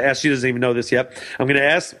 I'm going to ask, she doesn't even know this yet, I'm going to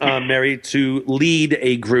ask Mary to lead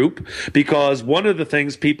a group because one of the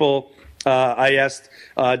things people, I asked,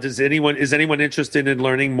 is anyone interested in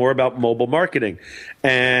learning more about mobile marketing?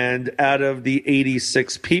 And out of the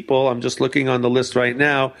 86 people, I'm just looking on the list right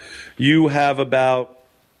now, you have about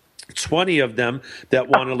 20 of them that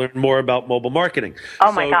want to learn more about mobile marketing.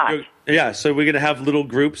 Oh, my gosh. Yeah, so we're going to have little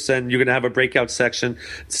groups, and you're going to have a breakout session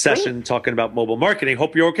talking about mobile marketing.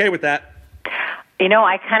 Hope you're okay with that.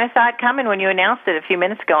 I kind of saw it coming when you announced it a few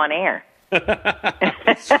minutes ago on air.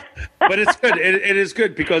 But it's good. It is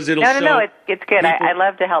good because it'll show. No, it's good. I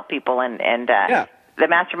love to help people, and the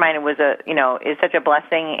mastermind was is such a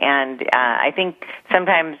blessing, and I think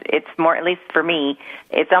sometimes it's more, at least for me,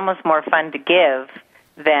 it's almost more fun to give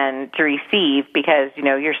than to receive because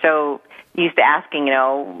you're so used to asking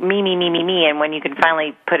me, and when you can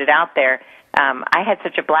finally put it out there. I had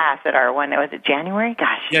such a blast at our one. Was it January?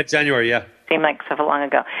 Gosh. Yeah, January. Yeah. Seemed like so long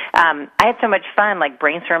ago. I had so much fun,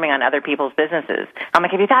 brainstorming on other people's businesses. I'm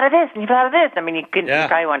like, have you thought of this? And you thought of this? I mean, you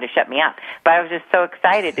probably wanted to shut me up, but I was just so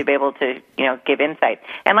excited to be able to, give insight.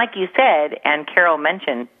 And like you said, and Carol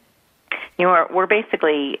mentioned, we're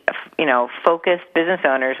basically, focused business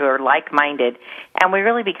owners who are like-minded, and we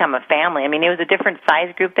really become a family. I mean, it was a different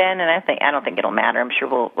size group then, and I don't think it'll matter. I'm sure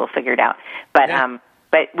we'll figure it out. But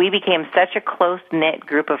but we became such a close-knit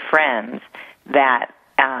group of friends that.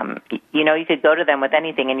 You could go to them with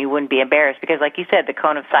anything and you wouldn't be embarrassed because, like you said, the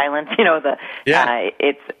cone of silence,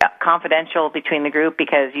 it's confidential between the group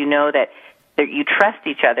because that you trust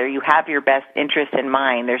each other. You have your best interest in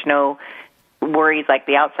mind. There's no worries like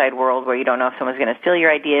the outside world where you don't know if someone's going to steal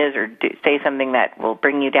your ideas or say something that will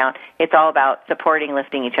bring you down. It's all about supporting,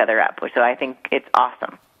 lifting each other up, so I think it's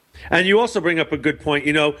awesome. And you also bring up a good point.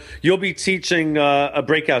 You'll be teaching a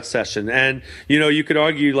breakout session, and you could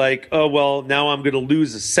argue oh well, now I'm going to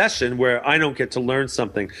lose a session where I don't get to learn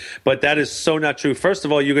something. But that is so not true. First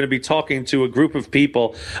of all, you're going to be talking to a group of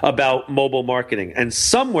people about mobile marketing, and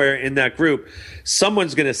somewhere in that group,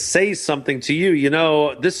 someone's going to say something to you.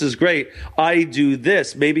 This is great. I do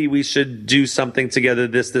this. Maybe we should do something together.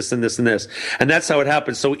 This, and this, and this. And that's how it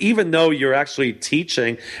happens. So even though you're actually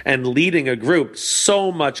teaching and leading a group,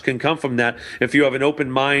 so much can come from that if you have an open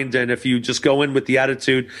mind and if you just go in with the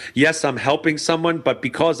attitude, yes, I'm helping someone, but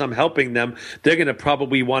because I'm helping them, they're going to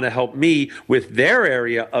probably want to help me with their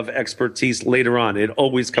area of expertise later on. It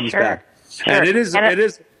always comes back. Sure. And it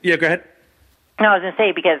is. Yeah, go ahead. No, I was going to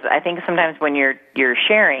say, because I think sometimes when you're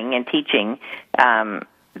sharing and teaching,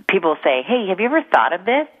 people say, hey, have you ever thought of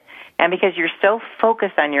this? And because you're so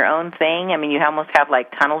focused on your own thing, I mean, you almost have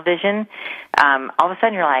like tunnel vision, all of a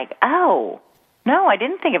sudden you're like, oh, no, I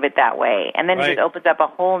didn't think of it that way. And then it just opens up a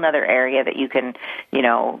whole other area that you can,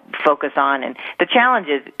 focus on. And the challenge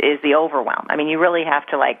is the overwhelm. I mean, you really have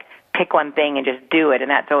to like pick one thing and just do it. And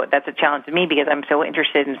that's a challenge to me because I'm so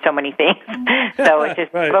interested in so many things. So it's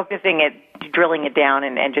just focusing it, drilling it down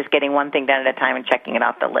and just getting one thing done at a time and checking it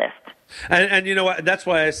off the list. And you know what? That's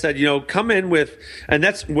why I said, come in with, and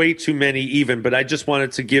that's way too many even, but I just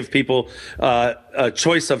wanted to give people a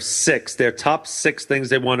choice of 6, their top 6 things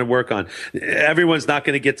they want to work on. Everyone's not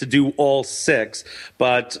going to get to do all 6,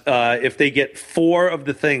 but if they get 4 of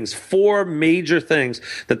the things, 4 major things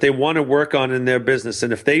that they want to work on in their business,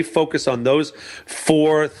 and if they focus on those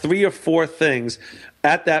 3 or 4 things,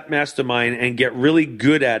 at that mastermind and get really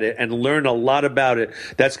good at it and learn a lot about it,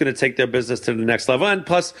 that's going to take their business to the next level. And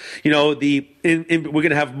plus, we're going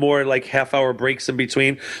to have more like half-hour breaks in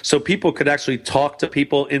between, so people could actually talk to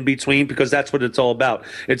people in between, because that's what it's all about.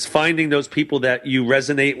 It's finding those people that you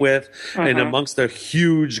resonate with and amongst a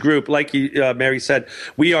huge group. Like Mary said,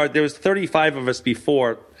 there was 35 of us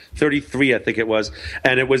before. 33, I think it was,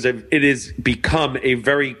 and it has become a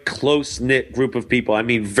very close-knit group of people. I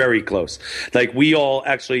mean, very close. Like, we all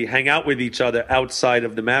actually hang out with each other outside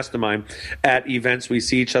of the mastermind at events. We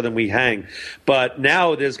see each other and we hang. But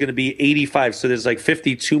now there's going to be 85, so there's like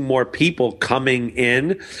 52 more people coming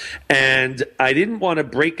in, and I didn't want to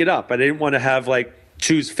break it up. I didn't want to have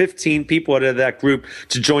choose 15 people out of that group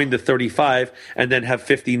to join the 35 and then have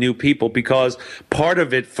 50 new people, because part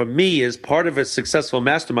of it for me is part of a successful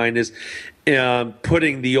mastermind is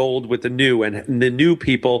putting the old with the new, and the new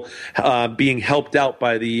people being helped out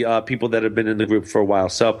by the people that have been in the group for a while.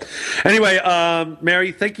 So anyway,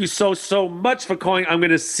 Mary, thank you so much for calling. I'm going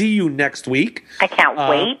to see you next week. I can't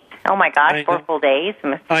wait. Oh my gosh, 4 full days.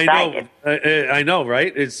 I'm excited. I know,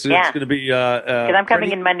 right? It's going to be because I'm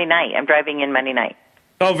coming in Monday night. I'm driving in Monday night.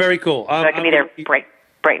 Oh, very cool. So I can be there bright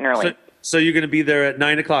and early. So you're going to be there at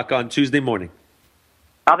 9 o'clock on Tuesday morning?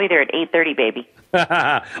 I'll be there at 8:30, baby.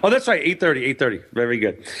 Oh, that's right, 8:30. Very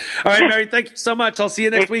good. All right, Mary, thank you so much. I'll see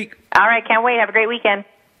you next week. All right, can't wait. Have a great weekend.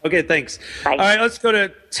 Okay, thanks. Bye. All right, let's go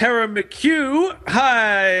to Tara McHugh.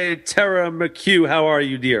 Hi, Tara McHugh. How are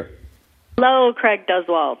you, dear? Hello, Craig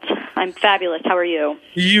Duswalt. I'm fabulous. How are you?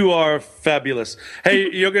 You are fabulous. Hey,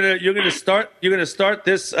 you're gonna start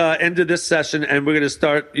this end of this session, and we're gonna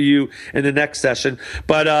start you in the next session.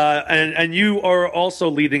 But and you are also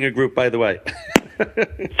leading a group, by the way.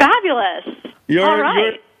 Fabulous. All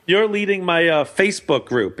right. You're leading my Facebook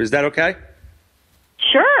group. Is that okay?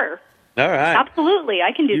 Sure. All right. Absolutely,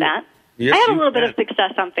 I can do that. Yes, I had a little bit of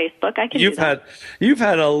success on Facebook. I can do that. You've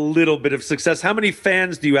had a little bit of success. How many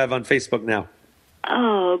fans do you have on Facebook now?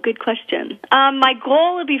 Oh, good question. My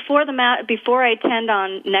goal before I attend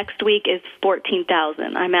on next week is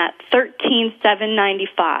 14,000. I'm at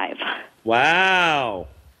 13,795. Wow.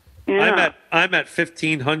 Yeah. I'm at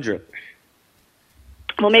 1,500.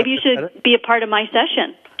 Well, maybe you should be a part of my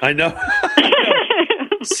session. I know.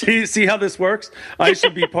 See how this works? I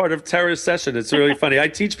should be part of Tara's session. It's really funny. I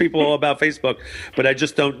teach people all about Facebook, but I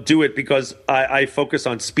just don't do it because I focus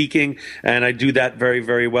on speaking, and I do that very,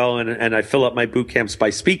 very well, and I fill up my boot camps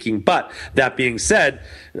by speaking. But that being said,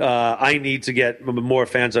 I need to get more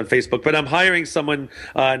fans on Facebook. But I'm hiring someone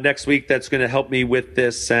next week that's going to help me with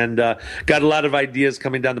this, and got a lot of ideas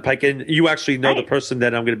coming down the pike. And you actually know the person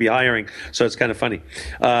that I'm going to be hiring, so it's kind of funny.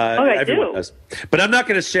 Everyone does. But I'm not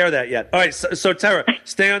going to share that yet. All right, so Tara,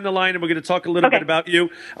 stay on the line, and we're going to talk a little bit about you.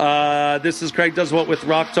 This is Craig Duswalt with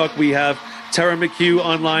Rock Talk. We have Tara McHugh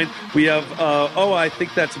online. We have, I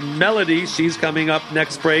think that's Melody. She's coming up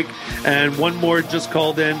next break. And one more just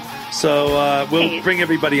called in. So we'll bring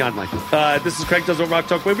everybody online. This is Craig Duswalt, Rock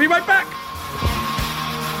Talk. We'll be right back.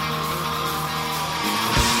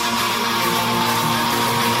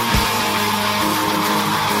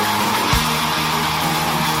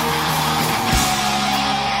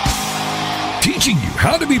 Teaching you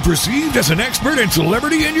how to be perceived as an expert and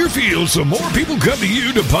celebrity in your field so more people come to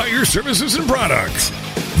you to buy your services and products.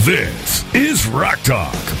 This is Rock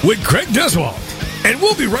Talk with Craig Duswalt. And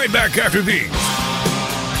we'll be right back after these.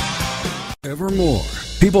 Evermore,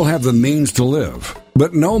 people have the means to live,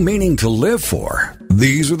 but no meaning to live for.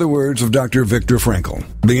 These are the words of Dr. Viktor Frankl,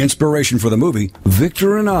 the inspiration for the movie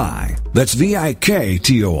Victor and I. That's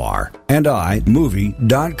VIKTOR and I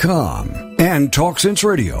movie.com. And Talk Sense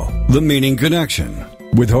Radio, The Meaning Connection,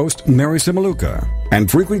 with host Mary Simaluka and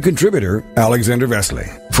frequent contributor Alexander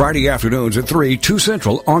Vesley. Friday afternoons at 3, 2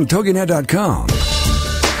 Central on TogiNet.com.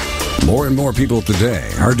 More and more people today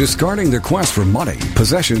are discarding their quest for money,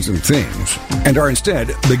 possessions, and things, and are instead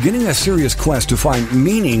beginning a serious quest to find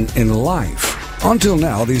meaning in life. Until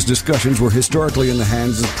now, these discussions were historically in the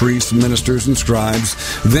hands of priests, ministers, and scribes,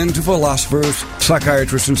 then to philosophers,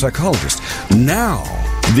 psychiatrists, and psychologists. Now,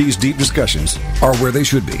 these deep discussions are where they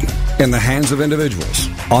should be, in the hands of individuals,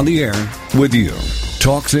 on the air with you.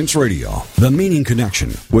 Talk Sense Radio, The Meaning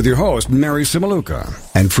Connection, with your host, Mary Simaluka,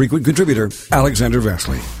 and frequent contributor, Alexander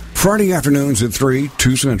Vesley. Friday afternoons at 3,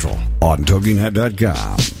 2 Central, on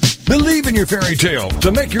TogiNet.com. Believe in your fairy tale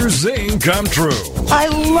to make your zing come true. I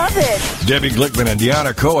love it. Debbie Glickman and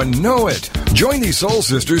Deanna Cohen know it. Join these soul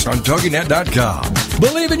sisters on TogiNet.com.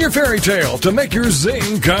 Believe in your fairy tale to make your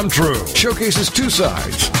zing come true. Showcases two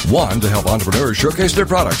sides. One, to help entrepreneurs showcase their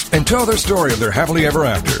products and tell their story of their happily ever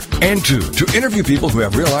after. And two, to interview people who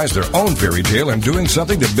have realized their own fairy tale and doing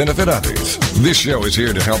something to benefit others. This show is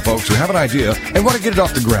here to help folks who have an idea and want to get it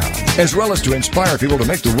off the ground, as well as to inspire people to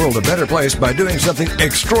make the world a better place by doing something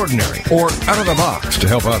extraordinary or out of the box to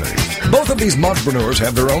help others. Both of these entrepreneurs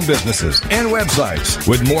have their own businesses and websites.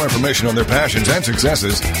 With more information on their passions and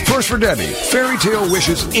successes, first for Debbie,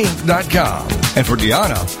 fairytalewishesinc.com, and for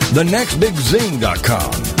Deanna,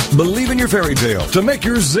 thenextbigzing.com. Believe in your fairy tale to make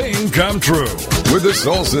your zing come true with the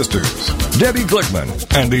Soul Sisters, Debbie Glickman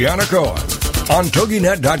and Deanna Cohen on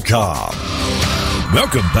TogiNet.com.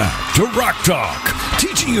 Welcome back to Rock Talk,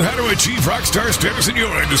 teaching you how to achieve rock star status in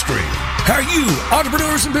your industry. How you,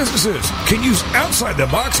 entrepreneurs and businesses, can use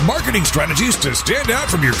outside-the-box marketing strategies to stand out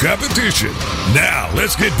from your competition. Now,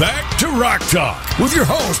 let's get back to Rock Talk with your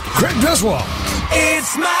host, Craig Deswald.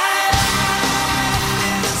 It's my life.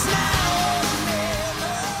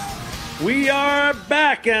 We are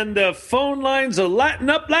back, and the phone lines are lighting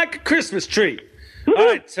up like a Christmas tree. All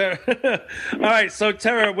right, Tara. All right, so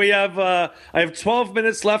Tara, we have I have 12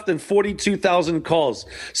 minutes left and 42,000 calls.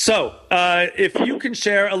 So, if you can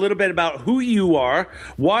share a little bit about who you are,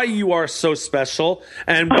 why you are so special,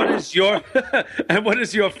 and what is your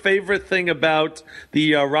favorite thing about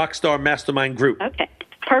the Rockstar Mastermind group? Okay.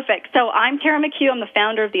 Perfect. So I'm Tara McHugh. I'm the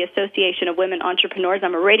founder of the Association of Women Entrepreneurs.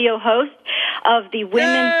 I'm a radio host of the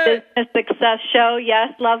Women's Business Success Show.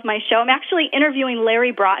 Yes, love my show. I'm actually interviewing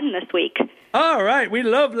Larry Broughton this week. All right. We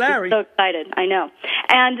love Larry. I'm so excited. I know.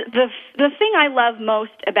 And the thing I love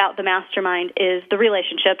most about the Mastermind is the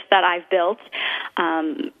relationships that I've built.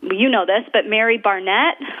 You know this, but Mary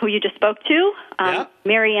Barnett, who you just spoke to,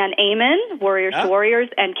 Marianne Amon, Warriors to Warriors,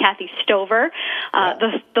 and Kathy Stover.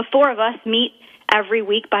 The four of us meet every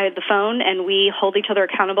week by the phone, and we hold each other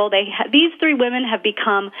accountable. These three women have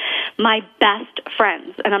become my best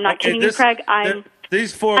friends, and I'm not kidding you, Craig.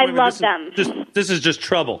 These four women, love them. This is just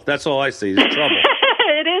trouble. That's all I see. It's trouble.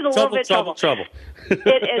 It is a little bit trouble.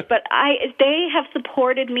 It is, but they have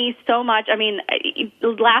supported me so much. I mean,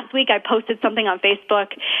 last week I posted something on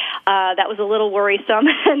Facebook that was a little worrisome,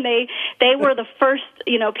 and they were the first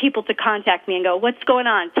people to contact me and go, "What's going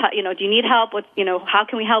on? Do you need help? How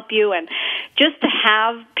can we help you?" And just to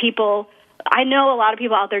have people. I know a lot of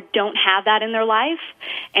people out there don't have that in their life,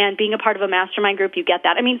 and being a part of a mastermind group, you get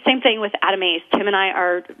that. I mean, same thing with Adam Ace. Tim and I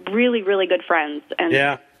are really, really good friends, and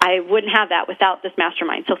I wouldn't have that without this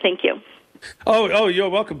mastermind, so thank you. Oh, you're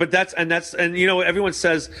welcome. But that's everyone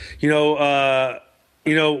says,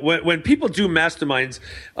 when people do masterminds,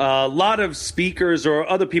 a lot of speakers or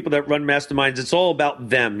other people that run masterminds, it's all about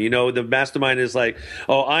them. The mastermind is like,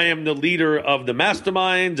 oh, I am the leader of the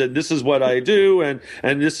mastermind, and this is what I do, and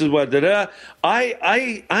this is what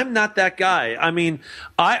I'm not that guy. I mean,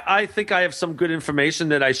 I think I have some good information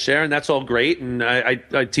that I share, and that's all great, and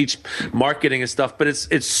I teach marketing and stuff, but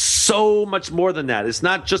it's so much more than that. It's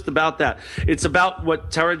not just about that. It's about what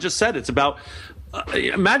Tara just said. It's about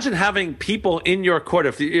imagine having people in your court.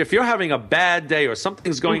 If you're having a bad day or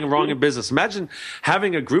something's going wrong in business, imagine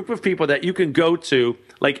having a group of people that you can go to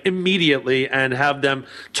like immediately and have them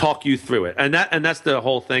talk you through it. And that's the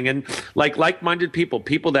whole thing. And like-minded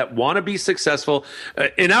people that want to be successful.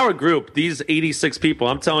 In our group, these 86 people,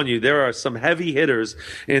 I'm telling you, there are some heavy hitters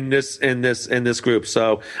in this group.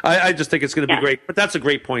 So I just think it's going to be great. But that's a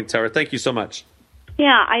great point, Tara. Thank you so much.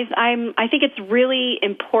 Yeah, I think it's really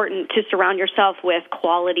important to surround yourself with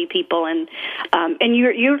quality people, and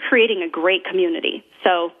you're creating a great community.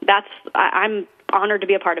 So I'm honored to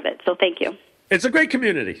be a part of it. So thank you. It's a great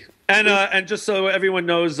community, and just so everyone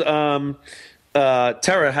knows,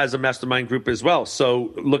 Tara has a mastermind group as well.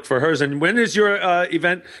 So look for hers. And when is your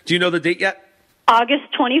event? Do you know the date yet? August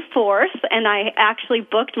 24th, and I actually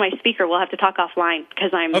booked my speaker. We'll have to talk offline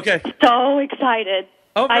because I'm so excited.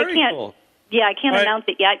 Oh, very cool. Yeah, I can't announce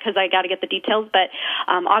it yet because I got to get the details, but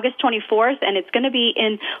August 24th, and it's going to be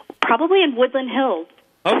probably in Woodland Hills.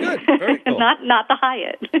 Oh, good. Very cool. not the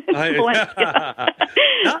Hyatt. That's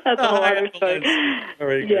a whole other story.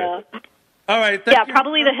 Very good. Yeah. All right. Yeah,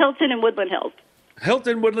 probably the Hilton in Woodland Hills.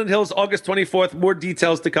 Hilton, Woodland Hills, August 24th. More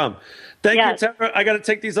details to come. Thank you, Tara. I got to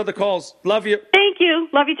take these other calls. Love you. Thank you.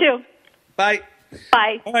 Love you too. Bye.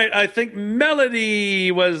 Bye. All right, I think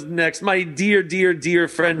Melody was next. My dear, dear, dear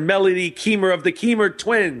friend, Melody Keemer of the Keemer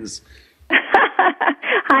Twins.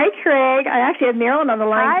 Hi, Craig. I actually have Marilyn on the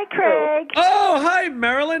line. Hi, Craig. Oh, hi,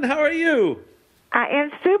 Marilyn. How are you? I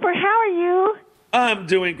am super. How are you? I'm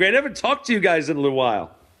doing great. I haven't talked to you guys in a little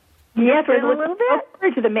while. Yes, we're a little bit.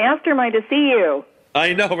 Forward to the mastermind to see you.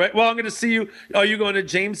 I know, right? Well, I'm going to see you. Are you going to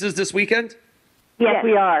James's this weekend? Yes,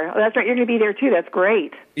 we are. Oh, that's right. You're going to be there, too. That's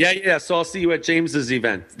great. Yeah. So I'll see you at James's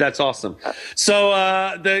event. That's awesome. So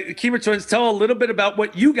the Keemer Twins, tell a little bit about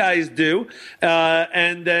what you guys do,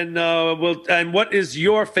 and then and what is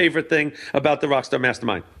your favorite thing about the Rockstar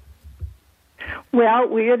Mastermind? Well,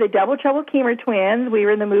 we are the Double Trouble Keemer Twins. We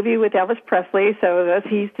were in the movie with Elvis Presley, so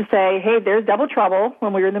he used to say, hey, there's double trouble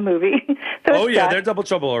when we were in the movie. So they're double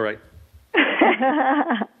trouble, all right.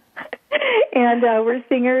 And we're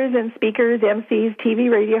singers and speakers, MCs,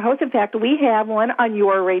 TV, radio hosts. In fact, we have one on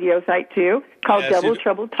your radio site, too, called Double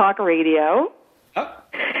Trouble Talk Radio. Oh.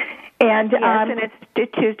 And, and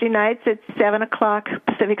it's Tuesday nights at 7 o'clock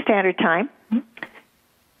Pacific Standard Time.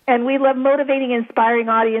 And we love motivating, inspiring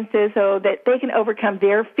audiences so that they can overcome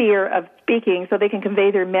their fear of speaking so they can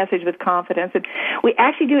convey their message with confidence. And we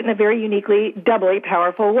actually do it in a very uniquely, doubly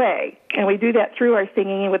powerful way. And we do that through our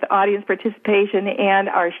singing and with audience participation and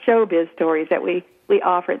our showbiz stories that we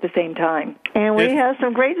offer at the same time. And we have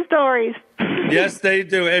some great stories. Yes, they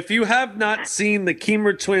do. If you have not seen the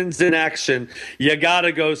Keemer Twins in action, you got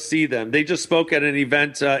to go see them. They just spoke at an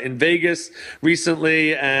event in Vegas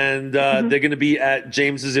recently, and they're going to be at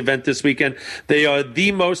James's event this weekend. They are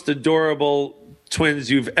the most adorable twins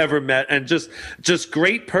you've ever met, and just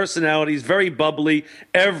great personalities, very bubbly.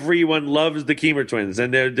 Everyone loves the Keemer Twins,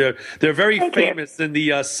 and they're very famous in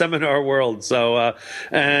the seminar world. So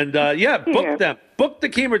book them. Book the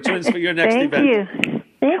Keemer Twins for your next event.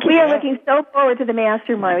 Thank you. We are looking so forward to the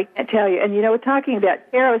mastermind, we can't tell you. And, we're talking about,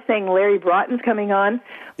 Sarah was saying Larry Broughton's coming on.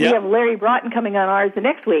 We have Larry Broughton coming on ours the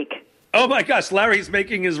next week. Oh, my gosh. Larry's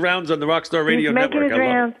making his rounds on the Rockstar Radio Network. He's making his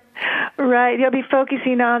rounds. Right. He'll be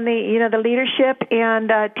focusing on the leadership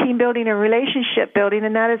and team building and relationship building,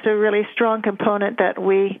 and that is a really strong component that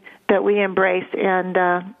we embrace and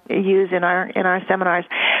use in our seminars.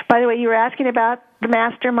 By the way, you were asking about the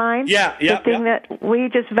mastermind. The thing that we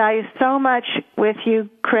just value so much with you,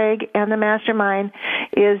 Craig, and the mastermind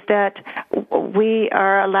is that we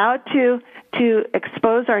are allowed to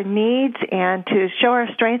expose our needs and to show our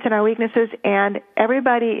strengths and our weaknesses, and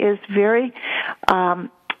everybody is very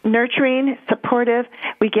nurturing, supportive.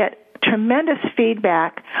 We get tremendous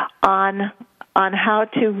feedback on how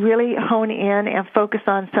to really hone in and focus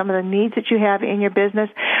on some of the needs that you have in your business.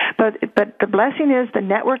 But the blessing is the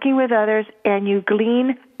networking with others, and you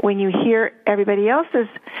glean when you hear everybody else's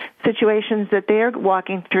situations that they're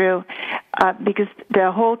walking through, because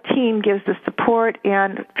the whole team gives the support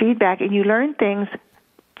and feedback, and you learn things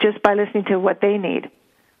just by listening to what they need.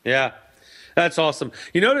 Yeah. That's awesome.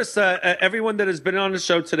 You notice everyone that has been on the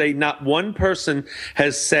show today, not one person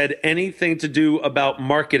has said anything to do about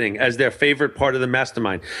marketing as their favorite part of the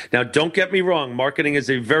mastermind. Now, don't get me wrong. Marketing is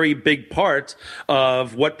a very big part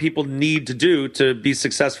of what people need to do to be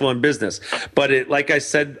successful in business. But like I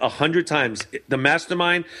said 100 times, the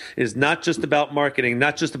mastermind is not just about marketing,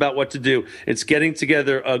 not just about what to do. It's getting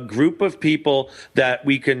together a group of people that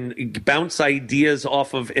we can bounce ideas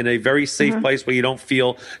off of in a very safe place where you don't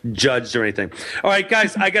feel judged or anything. All right,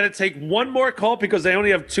 guys, I got to take one more call because I only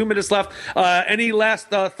have 2 minutes left. Any last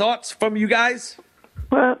thoughts from you guys?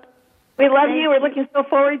 Well, we love you. We're looking so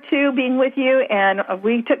forward to being with you. And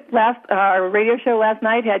we took our radio show last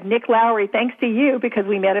night, had Nick Lowry, thanks to you, because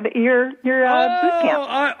we met him at your boot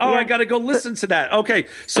camp. I got to go listen to that. Okay,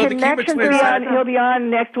 so the Keemer Twins. He'll be on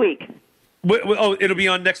next week. It'll be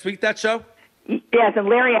on next week, that show? Yes, and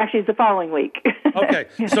Larry actually is the following week. Okay,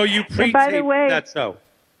 so you pre-taped that show.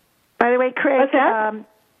 By the way, Craig,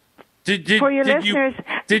 for your listeners,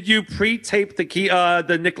 did you pre-tape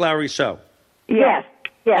the Nick Lowry show? Yes,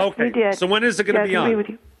 okay. we did. So when is it going to be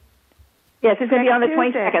on? Yes, it's going to be on the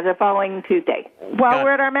 22nd, the following Tuesday. While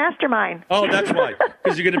we're at our mastermind. Oh, that's why,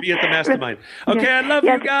 because you're going to be at the mastermind. Okay, I love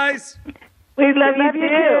you guys. We love you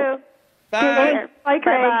too. Bye. Bye, Craig.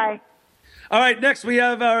 Bye. All right, next we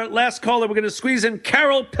have our last caller. We're going to squeeze in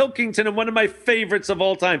Carol Pilkington, and one of my favorites of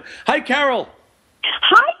all time. Hi, Carol.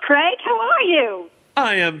 Hi, Craig. How are you?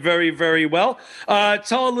 I am very, very well.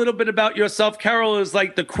 Tell a little bit about yourself. Carol is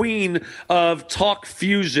like the queen of Talk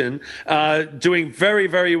Fusion, doing very,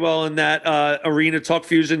 very well in that arena. Talk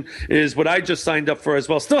Fusion is what I just signed up for as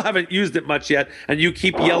well. Still haven't used it much yet, and you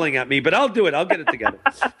keep yelling at me, but I'll do it. I'll get it together.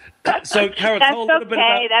 So, Carol, tell a little bit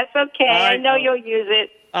about... That's okay. I know you'll use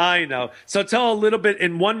it. I know. So tell a little bit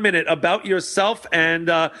in 1 minute about yourself and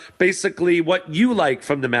basically what you like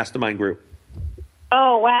from the Mastermind Group.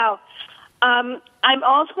 Oh, wow. I'm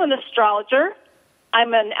also an astrologer.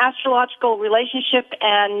 I'm an astrological relationship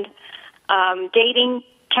and dating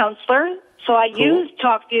counselor. So I use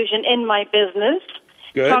Talk Fusion in my business.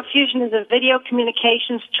 Good. Talk Fusion is a video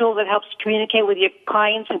communications tool that helps communicate with your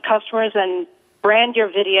clients and customers and brand your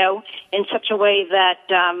video in such a way that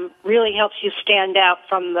really helps you stand out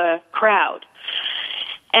from the crowd.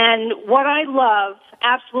 And what I love,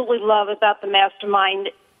 absolutely love about the Mastermind,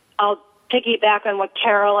 I'll piggyback on what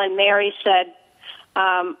Carol and Mary said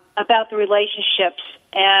about the relationships.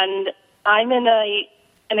 And I'm in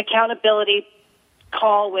an accountability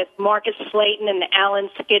call with Marcus Slayton and Alan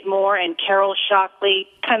Skidmore and Carol Shockley,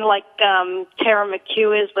 kind of like Tara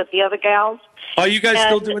McHugh is with the other gals. Are you guys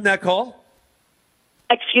still doing that call?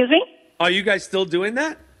 Excuse me? Are you guys still doing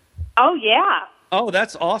that? Oh, yeah. Oh,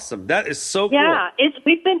 that's awesome. That is so cool. Yeah,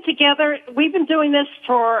 we've been together. We've been doing this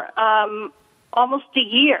for almost a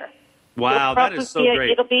year. Wow, that is so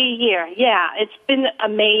great. It'll be a year. Yeah, it's been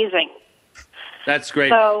amazing. That's great.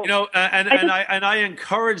 So, and I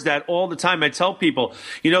encourage that all the time. I tell people,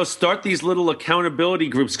 start these little accountability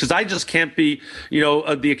groups because I just can't be,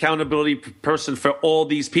 the accountability person for all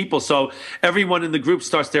these people. So everyone in the group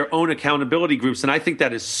starts their own accountability groups, and I think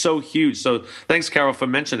that is so huge. So thanks, Carol, for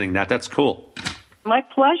mentioning that. That's cool. My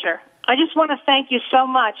pleasure. I just want to thank you so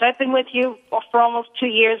much. I've been with you for almost 2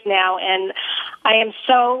 years now, and I am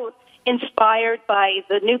so inspired by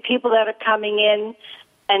the new people that are coming in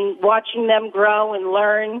and watching them grow and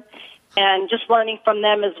learn and just learning from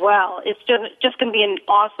them as well. It's just going to be an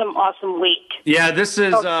awesome, awesome week. Yeah, this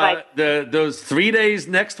is those 3 days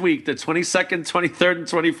next week, the 22nd, 23rd, and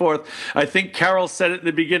 24th. I think Carol said it in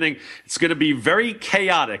the beginning. It's going to be very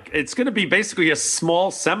chaotic. It's going to be basically a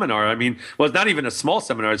small seminar. I mean, well, it's not even a small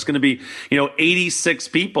seminar. It's going to be, 86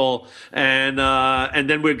 people, and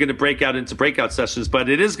then we're going to break out into breakout sessions. But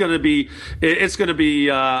it is going to be, interesting.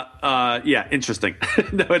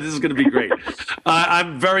 No, it is going to be great.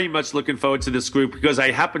 I'm very much looking forward to this group because I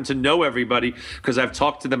happen to know everybody because I've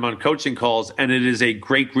talked to them on coaching calls, and it is a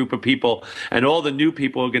great group of people, and all the new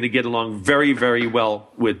people are going to get along very, very well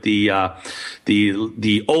with the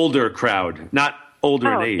older crowd, not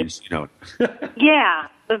older in age, Yeah,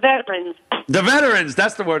 the veterans. The veterans,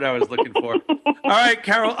 that's the word I was looking for. All right,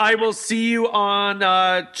 Carol, I will see you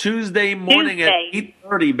on Tuesday morning at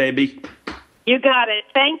 8:30, baby. You got it.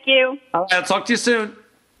 Thank you. All right, I'll talk to you soon.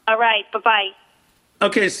 All right, bye-bye.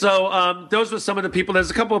 Okay, so those were some of the people. There's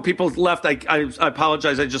a couple of people left. I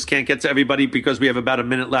apologize. I just can't get to everybody because we have about a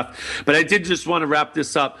minute left. But I did just want to wrap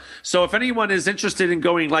this up. So if anyone is interested in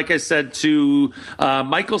going, like I said, to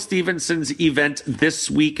Michael Stevenson's event this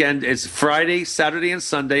weekend, it's Friday, Saturday, and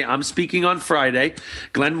Sunday. I'm speaking on Friday.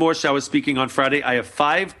 Glenn Morshow is speaking on Friday. I have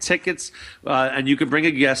 5 tickets, and you can bring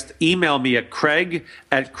a guest. Email me at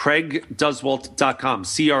craig@craigduswalt.com,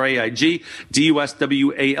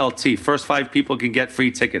 CraigDuswalt. First 5 people can get free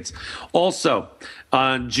tickets. Also,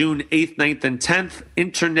 on June 8th, 9th, and 10th,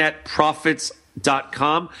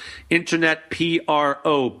 InternetProfits.com, Internet,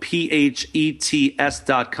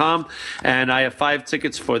 PROPHETS.com, and I have 5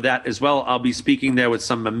 tickets for that as well. I'll be speaking there with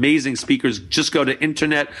some amazing speakers. Just go to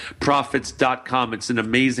InternetProfits.com. It's an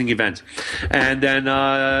amazing event. And then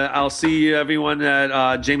I'll see everyone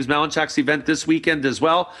at James Malinchak's event this weekend as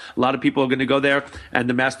well. A lot of people are going to go there, and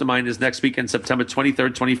the Mastermind is next weekend, September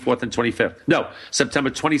 23rd, 24th, and 25th. No, September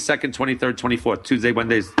 22nd, 23rd, 24th, Tuesday,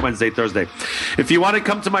 Wednesday, Thursday. If you want to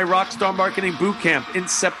come to my Rockstar Marketing Bootcamp in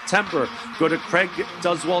September, go to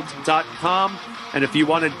CraigDuswalt.com, and if you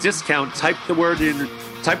want a discount, type the word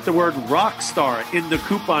Rockstar in the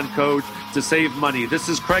coupon code to save money. This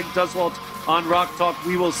is Craig Duswalt on Rock Talk.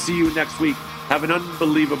 We will see you next week. Have an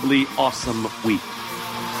unbelievably awesome week.